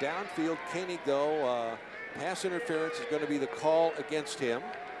ball downfield. Koenig, though, pass interference is going to be the call against him.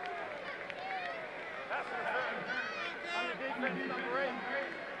 Pass interference on the defense, number 8.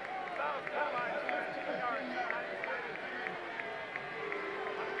 South Carolina, 15 yards.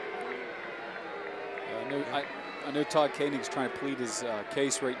 I know Todd Koenig's trying to plead his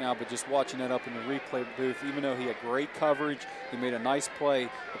case right now, but just watching that up in the replay booth, even though he had great coverage, he made a nice play.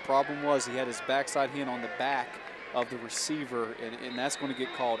 The problem was he had his backside hand on the back of the receiver, and that's going to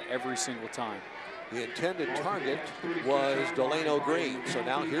get called every single time. The intended target was Delano Green. So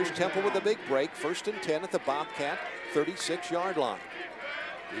now here's Temple with a big break. First and 10 at the Bobcat 36-yard line.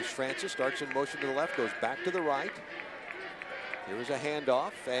 Bruce Francis starts in motion to the left, goes back to the right. Here's a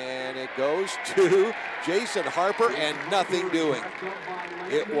handoff, and it goes to Jason Harper, and nothing doing.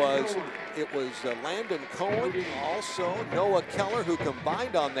 It was Landon Cohen, also Noah Keller, who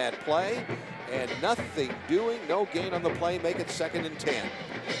combined on that play, and nothing doing, no gain on the play, make it 2nd and 10.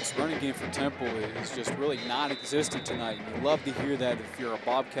 This running game for Temple is just really non-existent tonight. And you love to hear that if you're a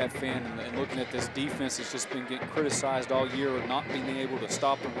Bobcat fan and looking at this defense that's just been getting criticized all year of not being able to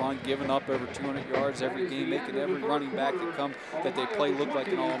stop the run, giving up over 200 yards every game, making every running back that they play look like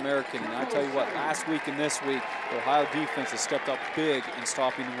an All-American. And I tell you what, last week and this week, the Ohio defense has stepped up big in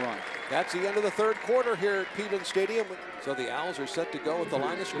stopping the run. That's the end of the third quarter here at Peden Stadium. So the Owls are set to go at the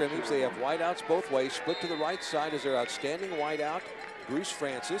line of scrimmage. They have wideouts both ways. Split to the right side is their outstanding wideout, Bruce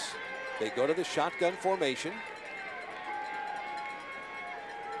Francis. They go to the shotgun formation.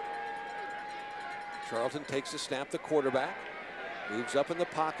 Charlton takes the snap, the quarterback. Moves up in the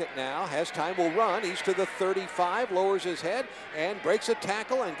pocket now, has time, will run. He's to the 35, lowers his head, and breaks a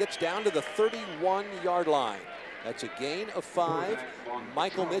tackle and gets down to the 31-yard line. That's a gain of 5.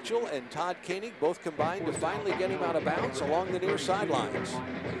 Michael Mitchell and Todd Koenig both combined to finally get him out of bounds along the near sidelines.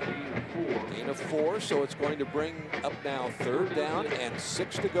 Gain of 4, so it's going to bring up now 3rd down and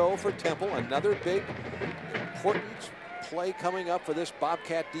 6 to go for Temple. Another big, important play coming up for this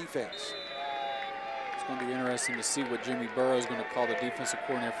Bobcat defense. It's going to be interesting to see what Jimmy Burrow is going to call, the defensive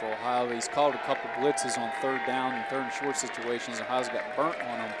coordinator for Ohio. He's called a couple blitzes on third down and third and short situations. Ohio's got burnt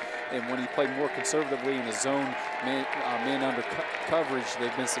on them. And when he played more conservatively in the zone, man under coverage,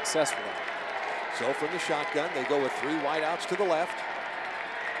 they've been successful. So from the shotgun, they go with 3 wideouts to the left.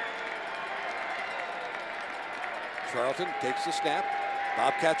 Charlton takes the snap.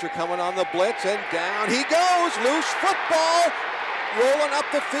 Bobcats are coming on the blitz, and down he goes. Loose football rolling up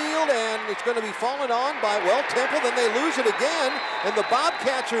the field, and it's going to be fallen on by, well, Temple. Then they lose it again, and the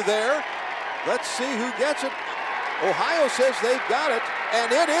Bobcats are there. Let's see who gets it. Ohio says they've got it,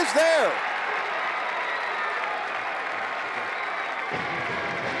 and it is there.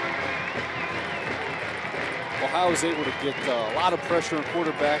 Ohio was able to get a lot of pressure on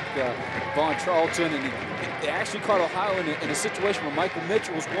quarterback Von Charlton, and they actually caught Ohio in a situation where Michael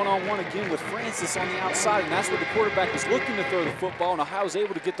Mitchell was one-on-one again with Francis on the outside, and that's where the quarterback was looking to throw the football, and Ohio was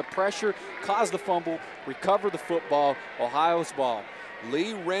able to get the pressure, cause the fumble, recover the football. Ohio's ball.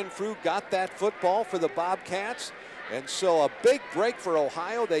 Lee Renfrew got that football for the Bobcats, and so a big break for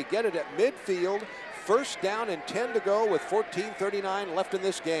Ohio. They get it at midfield. First down and 10 to go with 14:39 left in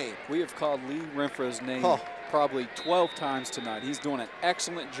this game. We have called Lee Renfrew's name probably 12 times tonight. He's doing an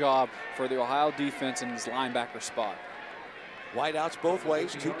excellent job for the Ohio defense in his linebacker spot. Wideouts both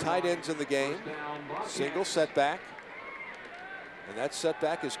ways, 2 tight ends in the game. Single setback. And that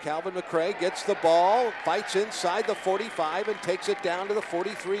setback is Calvin McCray gets the ball, fights inside the 45 and takes it down to the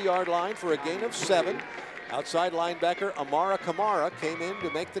 43-yard line for a gain of 7. Outside linebacker Amara Kamara came in to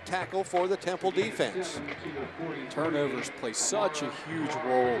make the tackle for the Temple defense. Turnovers play such a huge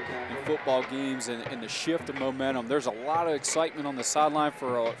role in football games and the shift of momentum. There's a lot of excitement on the sideline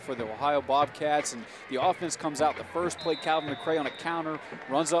for the Ohio Bobcats, and the offense comes out the first play. Calvin McCray on a counter,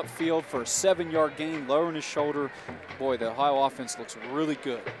 runs upfield for a 7-yard gain, lowering his shoulder. Boy, the Ohio offense looks really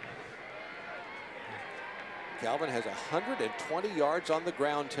good. Calvin has 120 yards on the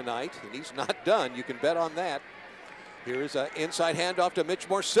ground tonight, and he's not done. You can bet on that. Here's an inside handoff to Mitch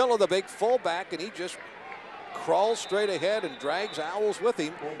Morcillo, the big fullback, and he just crawls straight ahead and drags Owls with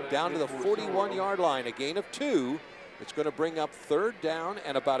him down to the 41-yard line. A gain of 2. It's going to bring up 3rd down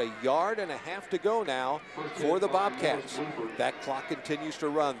and about 1.5 yards to go now for the Bobcats. That clock continues to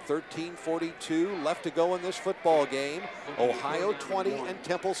run. 13:42 left to go in this football game. Ohio 20 and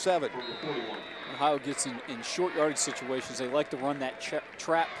Temple 7. Ohio gets in short yardage situations. They like to run that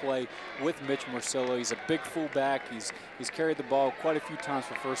trap play with Mitch Morcillo. He's a big fullback. He's carried the ball quite a few times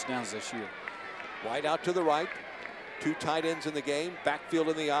for first downs this year. Wide out to the right. 2 tight ends in the game. Backfield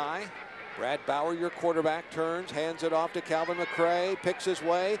in the eye. Brad Bauer, your quarterback, turns, hands it off to Calvin McCray, picks his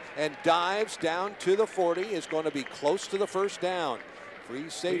way, and dives down to the 40. Is going to be close to the first down. Free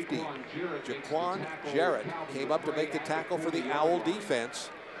safety. Jaquan Jarrett came up to make the tackle for the Owl defense.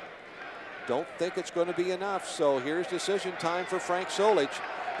 Don't think it's going to be enough, so here's decision time for Frank Solich.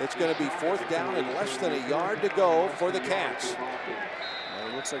 It's going to be 4th down and less than 1 yard to go for the Cats.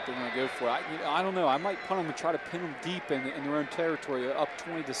 It looks like they're going to go for it. I don't know. I might punt them and try to pin them deep in their own territory, up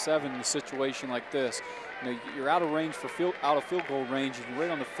 20-7 in a situation like this. You know, you're out of range for out of field goal range, and you're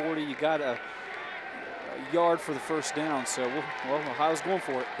right on the 40. You got a yard for the first down. So, well, Ohio's going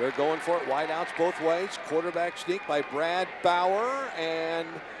for it. They're going for it. Wide outs both ways. Quarterback sneak by Brad Bauer, and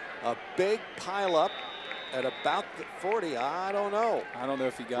a big pileup at about the 40. I don't know. I don't know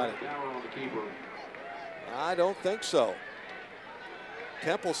if he got it. I don't think so.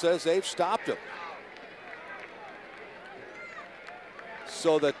 Temple says they've stopped him.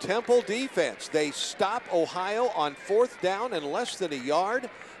 So the Temple defense, they stop Ohio on 4th down and less than 1 yard,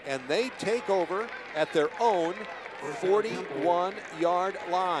 and they take over at their own 41-yard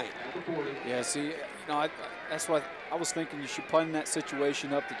line. Yeah, see, that's what I was thinking. You should punt in that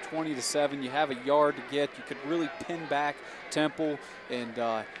situation up to 20-7. You have 1 yard to get. You could really pin back Temple, and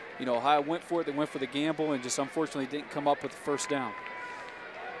Ohio went for it. They went for the gamble, and just unfortunately didn't come up with the first down.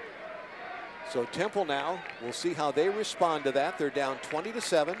 So Temple now, we'll see how they respond to that. They're down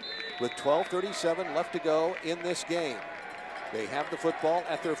 20-7 with 12:37 left to go in this game. They have the football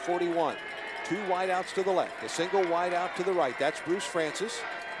at their 41. 2 wideouts to the left, a single wideout to the right. That's Bruce Francis.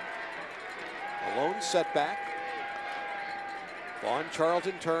 A lone setback. Von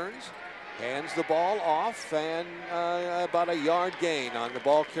Charlton turns, hands the ball off, and about 1 yard gain on the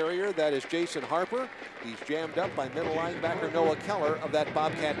ball carrier. That is Jason Harper. He's jammed up by middle linebacker Noah Keller of that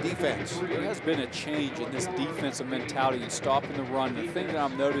Bobcat defense. There has been a change in this defensive mentality and stopping the run. The thing that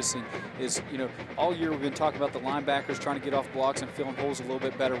I'm noticing is, all year we've been talking about the linebackers trying to get off blocks and filling holes a little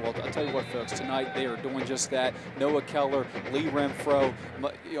bit better. Well, I'll tell you what, folks, tonight they are doing just that. Noah Keller, Lee Renfro,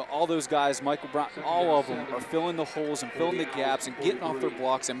 all those guys, Michael Brown, all of them are filling the holes and filling the gaps and getting off their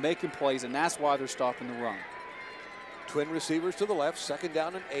blocks and making plays, and and that's why they're stopping the run. Twin receivers to the left, 2nd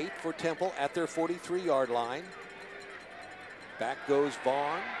down and 8 for Temple at their 43-yard line. Back goes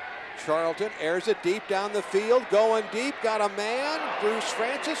Vaughn. Charlton airs it deep down the field, going deep, got a man. Bruce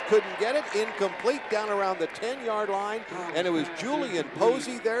Francis couldn't get it, incomplete down around the 10-yard line, and it was Julian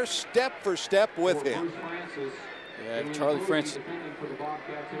Posey there, step for step with him. Yeah, Charlie Francis.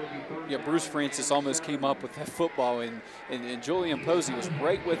 Yeah, Bruce Francis almost came up with that football, and Julian Posey was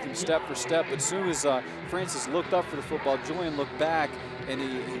right with him step for step. But as soon as Francis looked up for the football, Julian looked back, and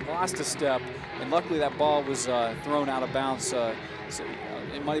he lost a step. And luckily, that ball was thrown out of bounds. So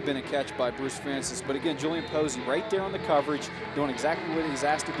it might have been a catch by Bruce Francis. But again, Julian Posey right there on the coverage, doing exactly what he's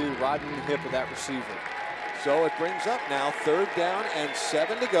asked to do, riding the hip of that receiver. So it brings up now 3rd down and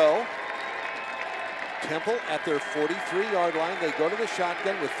 7 to go. Temple at their 43-yard line. They go to the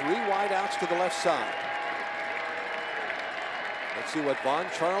shotgun with 3 wideouts to the left side. Let's see what Von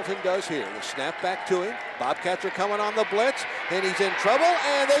Charlton does here. The snap back to him. Bobcats are coming on the blitz, and he's in trouble,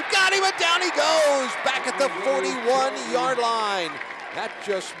 and they've got him, and down he goes, back at the 41-yard line. That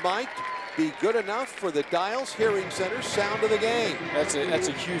just might be good enough for the Dials Hearing Center sound of the game. That's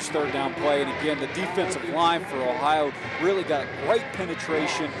a huge 3rd down play, and again, the defensive line for Ohio really got great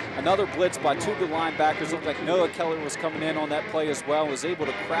penetration. Another blitz by 2 good linebackers. Looked like Noah Keller was coming in on that play as well. Was able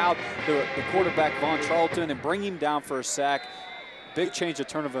to crowd the quarterback Von Charlton and bring him down for a sack. Big change of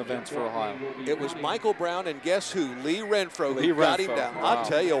turn of events for Ohio. It was Michael Brown, and guess who? Lee Renfro who got him down. Wow. I'll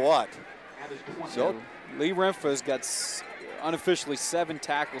tell you what. So Lee Renfro's got unofficially 7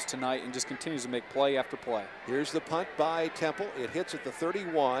 tackles tonight and just continues to make play after play. Here's the punt by Temple. It hits at the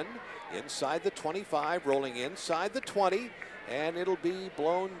 31, inside the 25, rolling inside the 20, and it'll be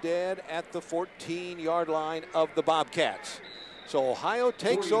blown dead at the 14-yard line of the Bobcats. So Ohio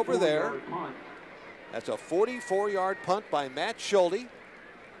takes over there. That's a 44-yard punt by Matt Schulte.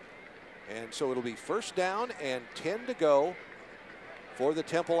 And so it'll be 1st down and 10 to go for the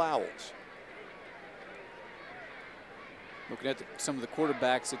Temple Owls. Looking at some of the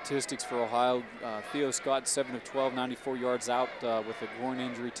quarterback statistics for Ohio, Theo Scott, 7 of 12, 94 yards out with a groin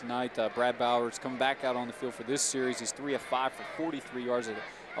injury tonight. Brad Bowers coming back out on the field for this series. He's 3 of 5 for 43 yards,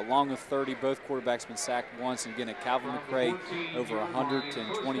 along with 30. Both quarterbacks been sacked once. And again, at Calvin McRae, over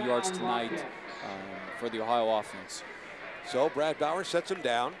 120 yards tonight for the Ohio offense. So Brad Bowers sets him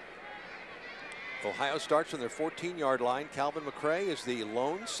down. Ohio starts on their 14-yard line. Calvin McRae is the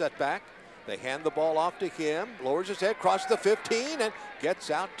lone setback. They hand the ball off to him, lowers his head, crosses the 15, and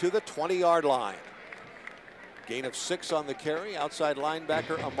gets out to the 20-yard line. Gain of 6 on the carry. Outside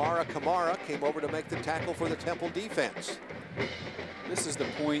linebacker Amara Kamara came over to make the tackle for the Temple defense. This is the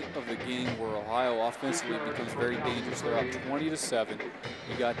point of the game where Ohio offensively becomes very dangerous. They're up 20-7.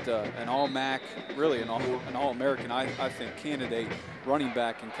 You got an All-MAC, really an All-American, I think, candidate running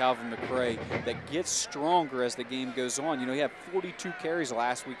back in Calvin McRae that gets stronger as the game goes on. You know, he had 42 carries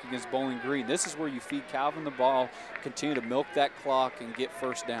last week against Bowling Green. This is where you feed Calvin the ball, continue to milk that clock, and get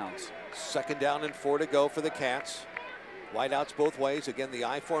 1st downs. 2nd down and 4 to go for the Cats. Wideouts both ways. Again, the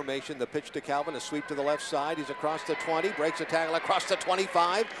I formation. The pitch to Calvin, a sweep to the left side. He's across the 20, breaks a tackle across the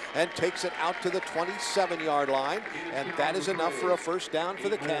 25, and takes it out to the 27-yard line. And that is enough for a 1st down for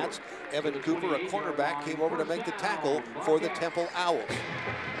the Cats. Evan Cooper, a cornerback, came over to make the tackle for the Temple Owls.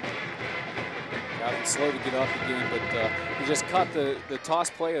 Calvin slow to get up again, but he just caught the toss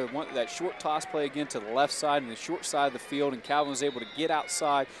play, that short toss play again to the left side and the short side of the field, and Calvin was able to get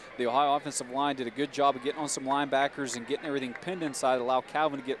outside. The Ohio offensive line did a good job of getting on some linebackers and getting everything pinned inside to allow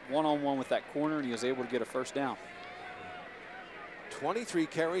Calvin to get one-on-one with that corner, and he was able to get a 1st down. 23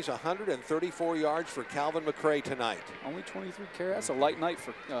 carries, 134 yards for Calvin McRae tonight. Only 23 carries. That's a light night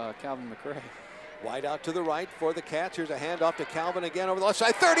for Calvin McRae. Wide out to the right for the Cats. Here's a handoff to Calvin again over the left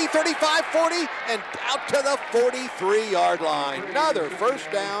side. 30, 35, 40, and out to the 43-yard line. Another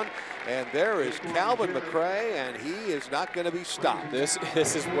 1st down, and there is Calvin McRae, and he is not going to be stopped. This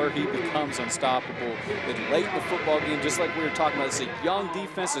is where he becomes unstoppable. And late in the football game, just like we were talking about, it's a young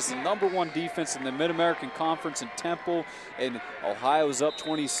defense. It's the #1 defense in the Mid-American Conference in Temple, and Ohio's up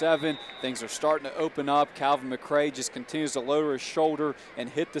 27. Things are starting to open up. Calvin McRae just continues to lower his shoulder and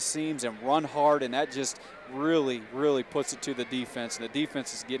hit the seams and run hard, and that just really, really puts it to the defense. And the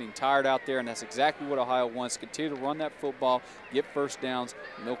defense is getting tired out there, and that's exactly what Ohio wants. Continue to run that football, get 1st downs,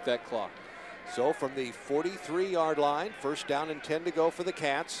 milk that clock. So from the 43-yard line, 1st down and 10 to go for the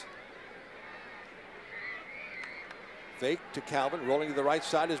Cats. Fake to Calvin, rolling to the right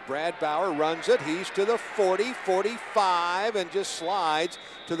side as Brad Bauer runs it. He's to the 40, 45, and just slides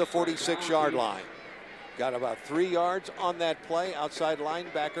to the 46-yard line. Got about 3 yards on that play. Outside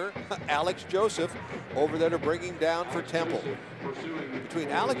linebacker Alex Joseph over there to bring him down for Temple. Between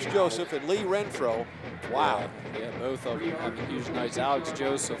Alex Joseph and Lee Renfro, wow. Yeah, both of them having huge nights. Alex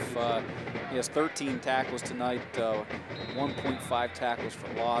Joseph, he has 13 tackles tonight, 1.5 tackles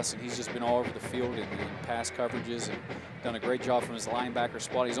for loss, and he's just been all over the field in pass coverages and done a great job from his linebacker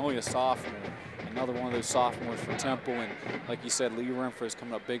spot. He's only a sophomore. Another one of those sophomores for Temple, and like you said, Lee Renfro is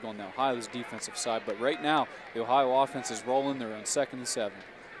coming up big on the Ohio's defensive side. But right now, the Ohio offense is rolling. They're on 2nd and 7.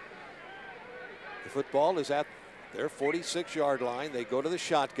 The football is at their 46-yard line. They go to the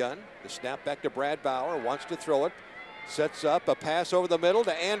shotgun. The snap back to Brad Bauer, wants to throw it. Sets up a pass over the middle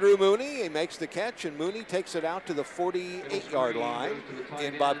to Andrew Mooney. He makes the catch, and Mooney takes it out to the 48-yard line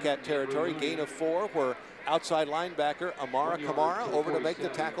in Bobcat territory. Gain of 4, where outside linebacker Amara Kamara over to make the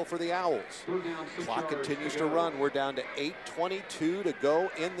tackle for the Owls. Clock continues to run. We're down to 8:22 to go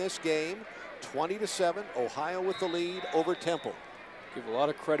in this game. 20-7, Ohio with the lead over Temple. Give a lot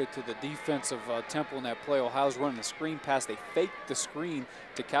of credit to the defense of Temple in that play. Ohio's running the screen pass. They faked the screen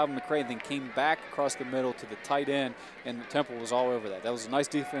to Calvin McRae and then came back across the middle to the tight end, and Temple was all over that. That was a nice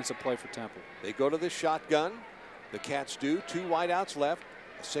defensive play for Temple. They go to the shotgun. The Cats do. 2 wideouts left.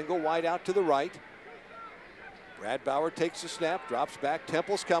 A single wideout to the right. Brad Bauer takes the snap, drops back.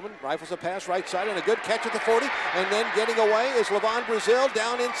 Temple's coming, rifles a pass right side, and a good catch at the 40. And then getting away is Levon Brazil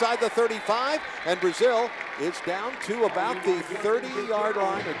down inside the 35. And Brazil is down to about the 30-yard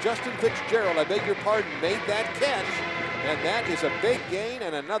line. Or Justin Fitzgerald, I beg your pardon, made that catch. And that is a big gain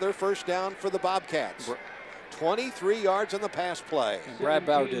and another first down for the Bobcats. 23 yards on the pass play. And Brad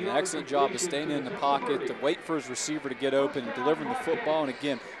Bauer did an excellent job of staying in the pocket to wait for his receiver to get open and delivering the football. And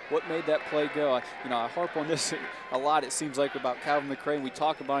again, what made that play go? I harp on this a lot, it seems like, about Calvin McRae. And we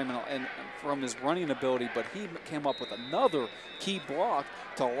talk about him and from his running ability, but he came up with another key block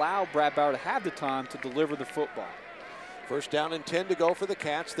to allow Brad Bauer to have the time to deliver the football. First down and 10 to go for the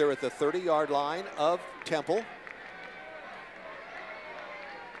Cats. They're at the 30-yard line of Temple.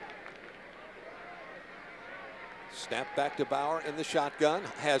 Snap back to Bauer in the shotgun.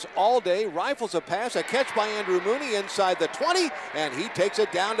 Has all day, rifles a pass, a catch by Andrew Mooney inside the 20, and he takes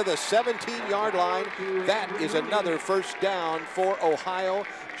it down to the 17-yard line. That is another first down for Ohio.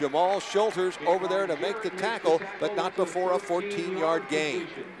 Jamal Schulters over there to make the tackle, but not before a 14-yard gain.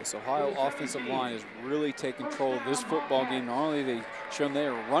 This Ohio offensive line is really taking control of this football game. Not only have they shown they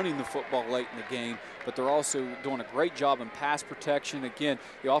are running the football late in the game, but they're also doing a great job in pass protection. Again,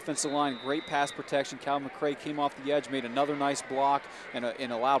 the offensive line, great pass protection. Calvin McRae came off the edge, made another nice block, and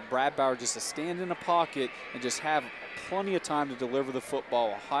allowed Brad Bauer just to stand in a pocket and just have plenty of time to deliver the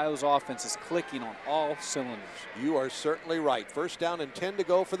football. Ohio's offense is clicking on all cylinders. You are certainly right. First down and 10 to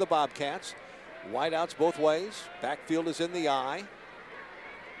go for the Bobcats. Wideouts both ways. Backfield is in the eye.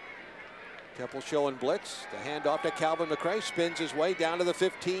 Temple showing blitz. The handoff to Calvin McRae. Spins his way down to the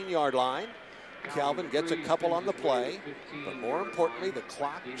 15-yard line. Calvin gets a couple on the play, but more importantly, the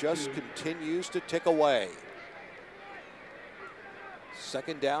clock just continues to tick away.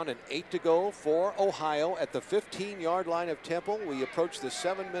 Second down and 8 to go for Ohio at the 15-yard line of Temple. We approach the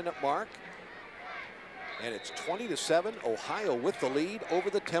 7-minute mark, and it's 20-7. Ohio with the lead over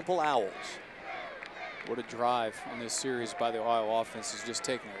the Temple Owls. What a drive on this series by the Ohio offense. Is just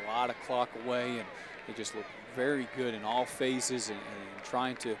taking a lot of clock away, and they just look very good in all phases and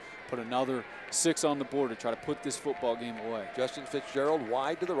trying to put another 6 on the board to try to put this football game away. Justin Fitzgerald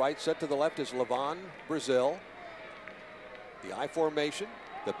wide to the right, set to the left is Levon Brazil. The I formation,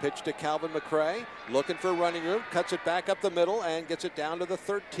 the pitch to Calvin McRae, looking for running room, cuts it back up the middle and gets it down to the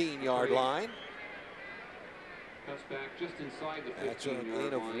 13-yard line. Cuts back just inside the 15-yard line. That's a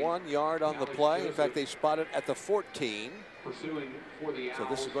gain of 1 yard on the play. In fact, they spot it at the 14. Pursuing for the Owls. So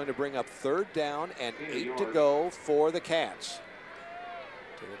this is going to bring up third down and 8 to go for the Cats.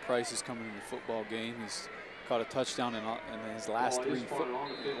 Taylor Price is coming in the football game. He's caught a touchdown in his last three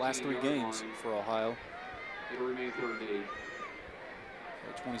games for Ohio. It'll remain 3rd and 8.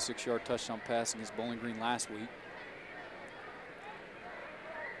 A 26-yard touchdown pass against Bowling Green last week.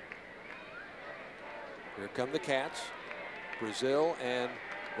 Here come the Cats. Brazil and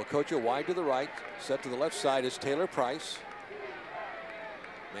Wakocha wide to the right. Set to the left side is Taylor Price.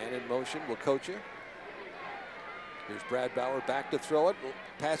 Man in motion, Wakocha. Here's Brad Bauer back to throw it.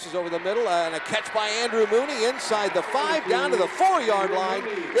 Passes over the middle, and a catch by Andrew Mooney inside the 5, down to the 4-yard line.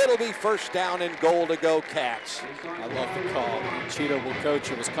 It'll be first down and goal to go Cats. I love the call. Cheeto will coach.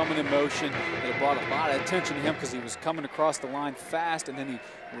 It was coming in motion, and it brought a lot of attention to him because he was coming across the line fast, and then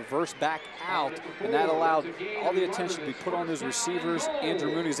he reversed back out, and that allowed all the attention to be put on those receivers.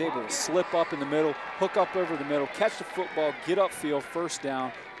 Andrew Mooney was able to slip up in the middle, hook up over the middle, catch the football, get upfield, first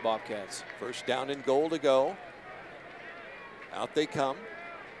down, Bobcats. First down and goal to go. Out they come.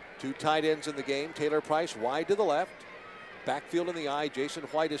 2 tight ends in the game. Taylor Price wide to the left. Backfield in the eye. Jason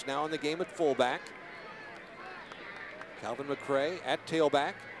White is now in the game at fullback. Calvin McCray at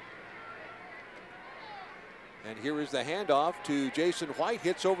tailback. And here is the handoff to Jason White.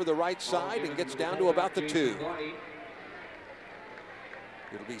 Hits over the right side and gets down to about the 2.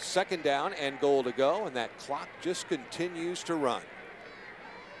 It'll be second down and goal to go, and that clock just continues to run.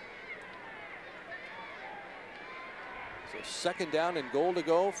 So second down and goal to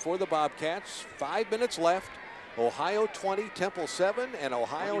go for the Bobcats. 5 minutes left. Ohio 20, Temple 7, and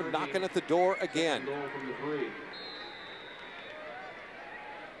Ohio knocking at the door again.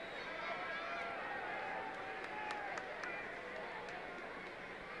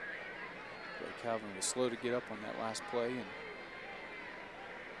 Calvin was slow to get up on that last play, and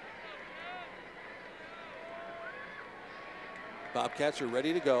Bobcats are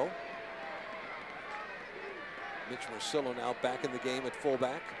ready to go. Mitch Marcillo now back in the game at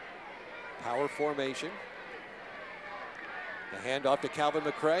fullback. Power formation. The handoff to Calvin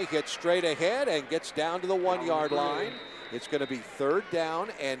McCray, hits straight ahead and gets down to the 1-yard line. It's going to be third down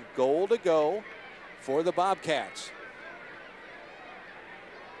and goal to go for the Bobcats.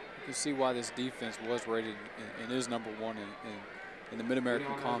 You can see why this defense was rated and is #1 in the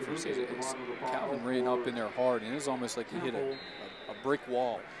Mid-American Conference. Calvin ran up in there hard, and it was almost like he hit a brick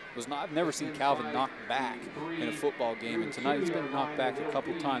wall. I've never seen Calvin knocked back in a football game, and tonight he's been knocked back a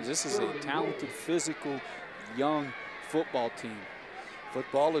couple times. This is a talented, physical, young football team.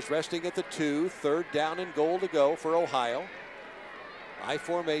 Football is resting at the 2. Third down and goal to go for Ohio. I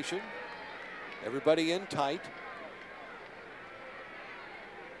formation. Everybody in tight.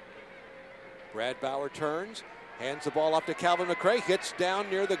 Brad Bauer turns, hands the ball off to Calvin McCray, hits down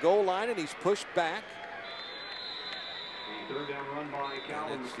near the goal line, and he's pushed back. Third down run by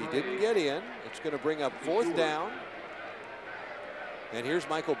Calvin He didn't get in. It's going to bring up fourth down. And here's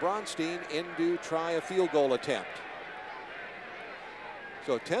Michael Bronstein in to try a field goal attempt.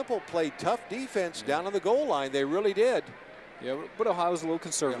 So Temple played tough defense down on the goal line. They really did. Yeah, but Ohio's a little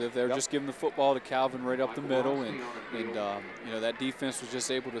conservative. They're just giving the football to Calvin right up the middle, and you know, that defense was just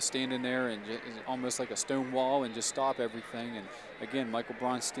able to stand in there and almost like a stone wall and just stop everything. And again, Michael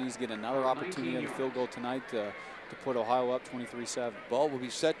Bronstein's getting another opportunity at a field goal tonight to put Ohio up 23-7. Ball will be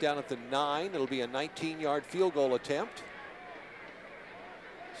set down at the 9. It'll be a 19-yard field goal attempt.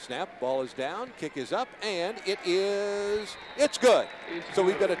 Snap, ball is down, kick is up, and it's good. So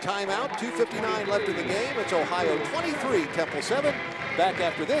we've got a timeout, 2:59 left in the game. It's Ohio 23, Temple 7. Back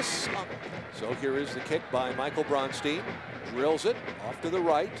after this. So here is the kick by Michael Bronstein. Drills it off to the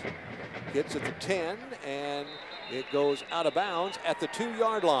right, hits at the 10, and it goes out of bounds at the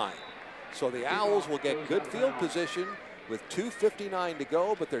 2-yard line. So the Owls will get good field position with 2:59 to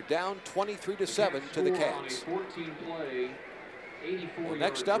go, but they're down 23-7 to the Cats. Well,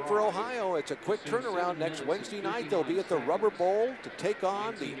 next up for Ohio, it's a quick turnaround. Next Wednesday night, they'll be at the Rubber Bowl to take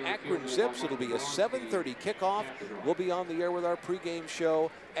on the Akron Zips. It'll be a 7:30 kickoff. We'll be on the air with our pregame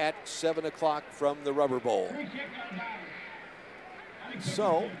show at 7 o'clock from the Rubber Bowl.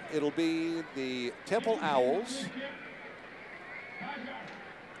 So it'll be the Temple Owls.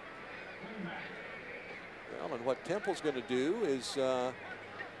 Well, and what Temple's going to do is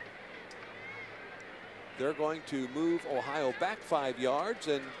they're going to move Ohio back 5 yards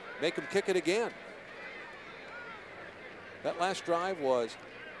and make them kick it again. That last drive was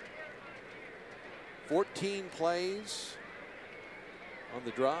 14 plays on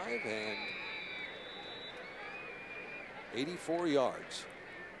the drive and 84 yards.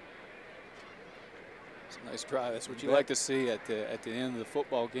 It's a nice drive. That's what you like to see at the end of the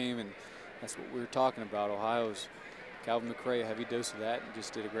football game, and that's what we were talking about. Ohio's Calvin McCray, a heavy dose of that, and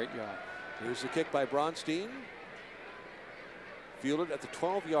just did a great job. Here's the kick by Bronstein. Fielded at the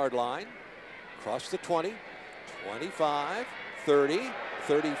 12-yard line. Across the 20, 25, 30,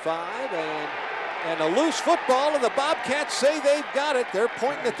 35, and a loose football, and the Bobcats say they've got it. They're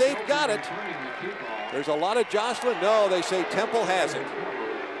pointing that they've got it. There's a lot of jostling. No, they say Temple has it.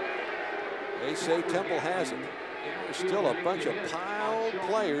 They say Temple has it. There's still a bunch of piled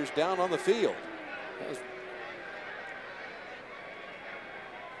players down on the field.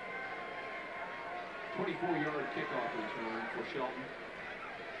 24-yard kickoff return for Shelton.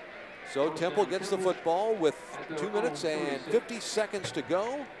 So Temple gets the football with 2 minutes and 50 seconds to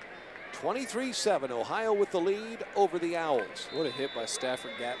go. 23-7, Ohio with the lead over the Owls. What a hit by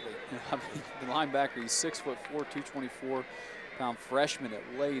Stafford Gatley. I mean, the linebacker, he's 6'4", 224-pound freshman that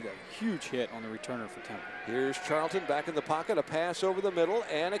laid a huge hit on the returner for Temple. Here's Charlton back in the pocket, a pass over the middle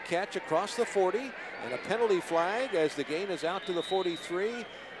and a catch across the 40, and a penalty flag as the gain is out to the 43.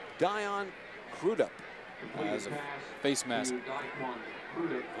 Dion Crudup as a face mask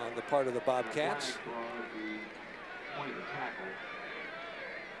on the part of the Bobcats.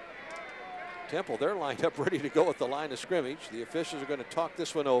 Temple, they're lined up ready to go at the line of scrimmage. The officials are going to talk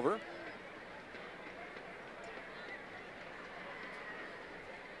this one over.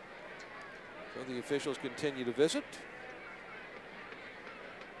 So the officials continue to visit.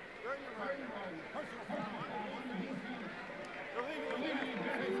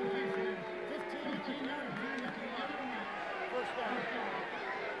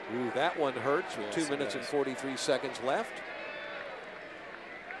 Ooh, that one hurts with 2 minutes and 43 seconds left.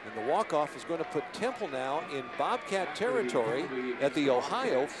 And the walk-off is going to put Temple now in Bobcat territory at the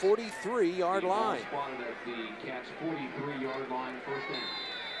Ohio 43-yard line.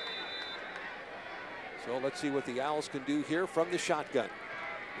 So let's see what the Owls can do here from the shotgun.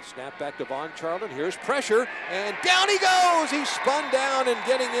 The snap back to Von Charlton. Here's pressure, and down he goes. He spun down, and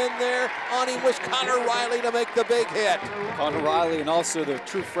getting in there on him was Connor Riley to make the big hit. Connor Riley and also the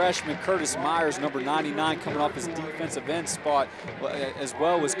true freshman Curtis Myers, number 99, coming off his defensive end spot, as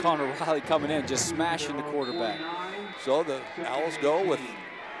well as Connor Riley coming in, just smashing the quarterback. So the Owls go with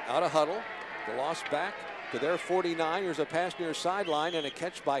out of huddle. The loss back to their 49. Here's a pass near sideline and a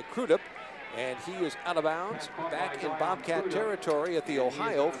catch by Crudup. And he is out of bounds, back in Bobcat territory at the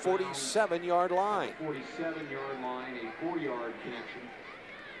Ohio 47-yard line. 47-yard line, a 4-yard connection.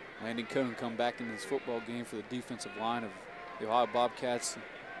 Landon Cohen come back into this football game for the defensive line of the Ohio Bobcats.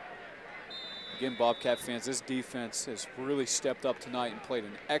 Again, Bobcat fans, this defense has really stepped up tonight and played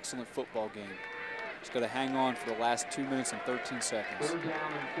an excellent football game. Just got to hang on for the last 2 minutes and 13 seconds. 3rd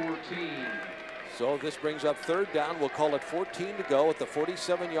down and 14. So this brings up 3rd down. We'll call it 14 to go at the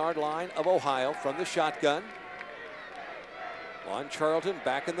 47-yard line of Ohio from the shotgun. Von Charlton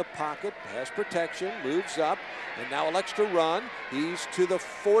back in the pocket, has protection, moves up, and now elects to run. He's to the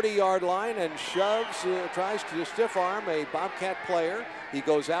 40-yard line and shoves, tries to stiff arm a Bobcat player. He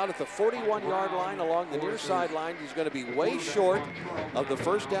goes out at the 41-yard line along the near sideline. He's going to be way short of the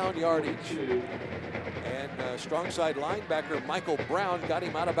 1st down yardage. And strong side linebacker Michael Brown got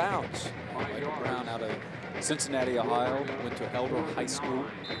him out of bounds. Michael Brown out of Cincinnati, Ohio, went to Elder High School.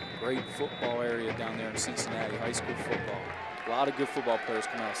 Great football area down there in Cincinnati, high school football. A lot of good football players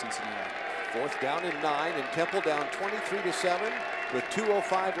come out of Cincinnati. 4th down and 9, and Temple down 23-7 with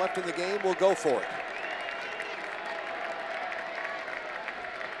 2:05 left in the game. We'll go for it.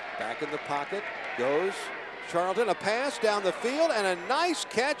 Back in the pocket goes Charlton, a pass down the field and a nice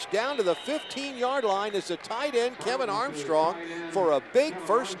catch down to the 15-yard line as the tight end Kevin Armstrong for a big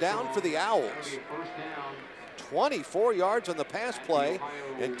 1st down for the Owls. 24 yards on the pass play,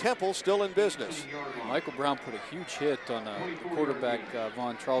 and Temple still in business. Michael Brown put a huge hit on the quarterback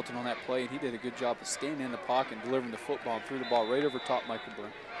Von Charlton on that play, and he did a good job of staying in the pocket and delivering the football and threw the ball right over top Michael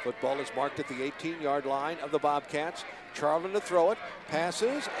Brown. Football is marked at the 18-yard line of the Bobcats. Charlton to throw it,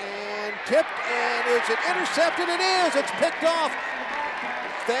 passes and tipped, and is it intercepted? It is. It's picked off.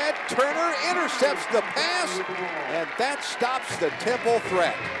 Thad Turner intercepts the pass, and that stops the Temple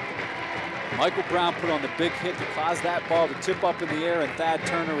threat. Michael Brown put on the big hit to cause that ball to tip up in the air, and Thad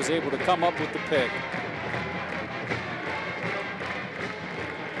Turner was able to come up with the pick.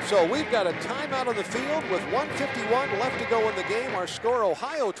 So we've got a timeout on the field with 1:51 left to go in the game. Our score,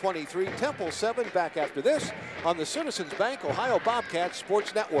 Ohio 23, Temple 7. Back after this on the Citizens Bank Ohio Bobcats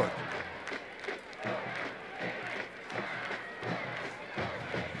Sports Network.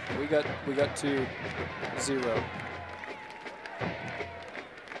 We got 2-0.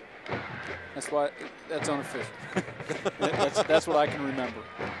 That's unofficial. that's what I can remember.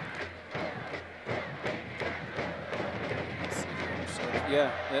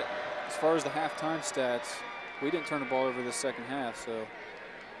 Yeah, as far as the halftime stats, we didn't turn the ball over the 2nd half, so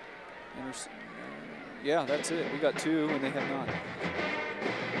yeah, that's it. We got 2 and they have none.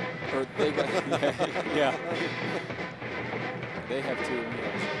 Or they got yeah. They have 2 and we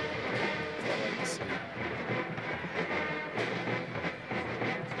have 2. That's what I like to see.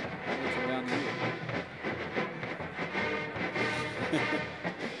 Come down to you.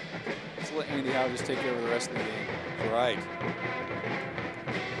 Let's let Andy Howe just take over the rest of the game. Right.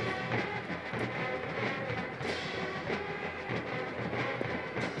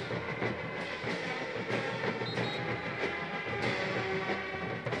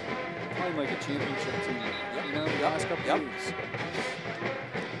 playing like a championship team. Yep. You know, the last couple of weeks.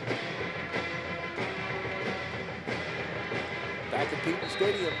 Back at Peton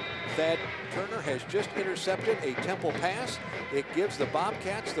Stadium, Thad Turner has just intercepted a Temple pass. It gives the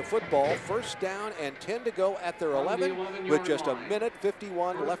Bobcats the football. First down and 10 to go at their 11 with just a minute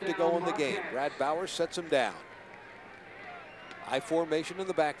 51 left to go in the game. Brad Bauer sets him down. I formation in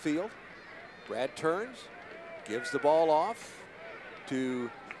the backfield. Brad turns, gives the ball off to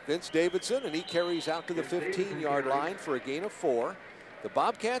Vince Davidson, and he carries out to the 15-yard line for a gain of 4. The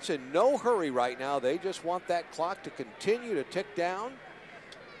Bobcats in no hurry right now. They just want that clock to continue to tick down.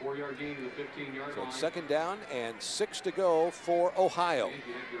 4-yard gain to the 15-yard So line. it's 2nd down and 6 to go for Ohio. You have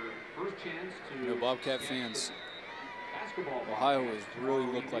your first chance to You know, Bobcat fans, basketball. Ohio has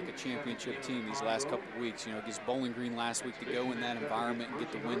really looked like a championship team these last couple of weeks. You know, against Bowling Green last week, to go in that environment and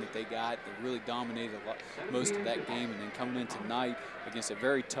get the win that they got. They really dominated most of that game. And then coming in tonight against a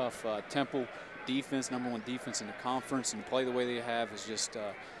very tough Temple defense, #1 defense in the conference, and play the way they have is just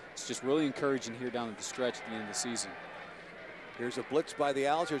it's just really encouraging here down at the stretch at the end of the season. Here's a blitz by the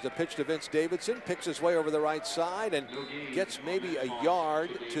Owls. Here's a pitch to Vince Davidson. Picks his way over the right side and gets maybe a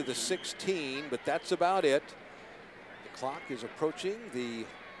yard to the 16, but that's about it. The clock is approaching the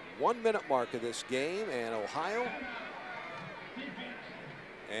 1-minute mark of this game, and Ohio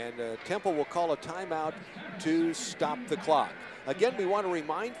and Temple will call a timeout to stop the clock. Again, we want to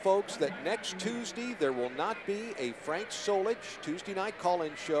remind folks that next Tuesday there will not be a Frank Solich Tuesday night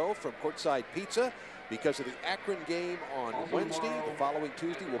call-in show from Courtside Pizza because of the Akron game on Wednesday. The following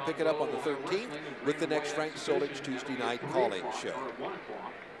Tuesday we'll pick it up on the 13th with the next Frank Solich Tuesday night call-in show.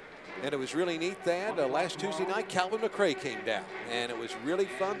 And it was really neat that last Tuesday night Calvin McRae came down, and it was really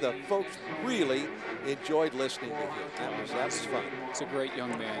fun. The folks really enjoyed listening to him. That was fun. He's a great young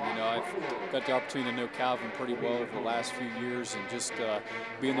man. You know, I've got the opportunity to know Calvin pretty well over the last few years, and just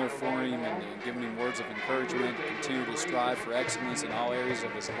being there for him and giving him words of encouragement to continue to strive for excellence in all areas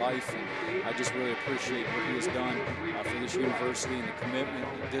of his life. And I just really appreciate what he has done for this university, and the commitment,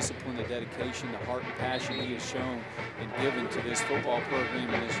 the discipline, the dedication, the heart and passion he has shown and given to this football program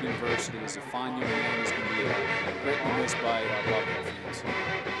and this university. Is a fine young man. He's going to be greatly missed by Bobcat fans.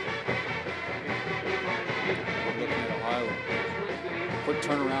 We're looking at Ohio. Quick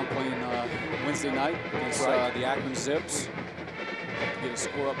turnaround playing Wednesday night against the Akron Zips. Get a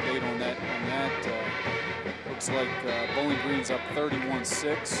score update on that. Looks like Bowling Green's up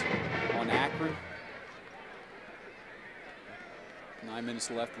 31-6 on Akron. 9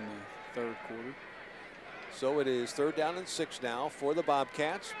 minutes left in the 3rd quarter. So it is 3rd down and 6 now for the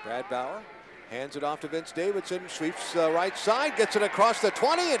Bobcats. Brad Bauer hands it off to Vince Davidson, sweeps the right side, gets it across the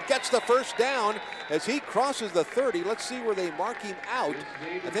 20 and gets the first down as he crosses the 30. Let's see where they mark him out.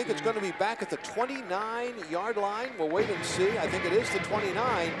 I think it's going to be back at the 29-yard line. We'll wait and see. I think it is the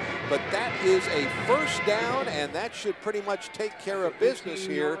 29, but that is a first down, and that should pretty much take care of business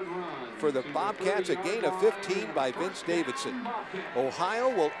here for the Bobcats. A gain of 15 by Vince Davidson. Ohio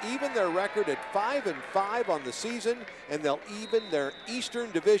will even their record at 5-5 on the season, and they'll even their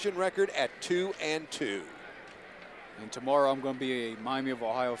Eastern Division record at 2-2. And tomorrow I'm going to be a Miami of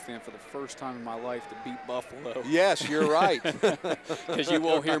Ohio fan for the first time in my life to beat Buffalo. Yes, you're right. Because you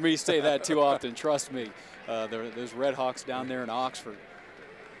won't hear me say that too often, trust me. Those Red Hawks down there in Oxford.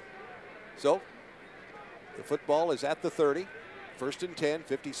 So the football is at the 30. 1st and 10,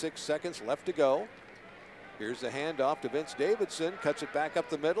 56 seconds left to go. Here's the handoff to Vince Davidson, cuts it back up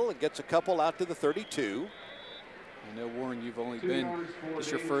the middle and gets a couple out to the 32. I know, Warren, you've only been,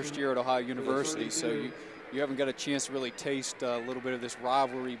 it's your first year at Ohio University, so you haven't got a chance to really taste a little bit of this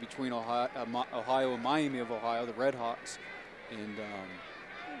rivalry between Ohio and Miami of Ohio, the Red Hawks. And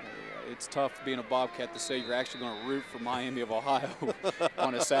it's tough being a Bobcat to say you're actually going to root for Miami of Ohio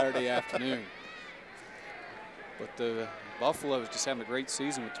on a Saturday afternoon. But the Buffalo is just having a great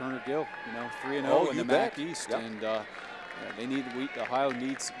season with Turner Gill, you know, 3-0 in the MAC East. Yep. And Ohio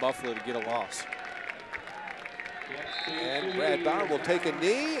needs Buffalo to get a loss. And Brad Bauer will take a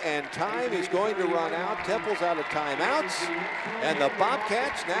knee, and time is going to run out. Temple's out of timeouts, and the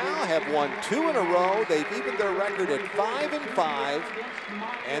Bobcats now have won 2 in a row. They've evened their record at 5-5,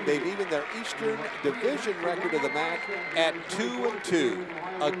 and they've evened their Eastern Division record of the MAC at 2-2.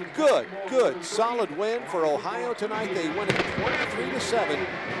 A good, solid win for Ohio tonight. They win it 23-7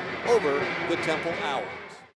 over the Temple Owls.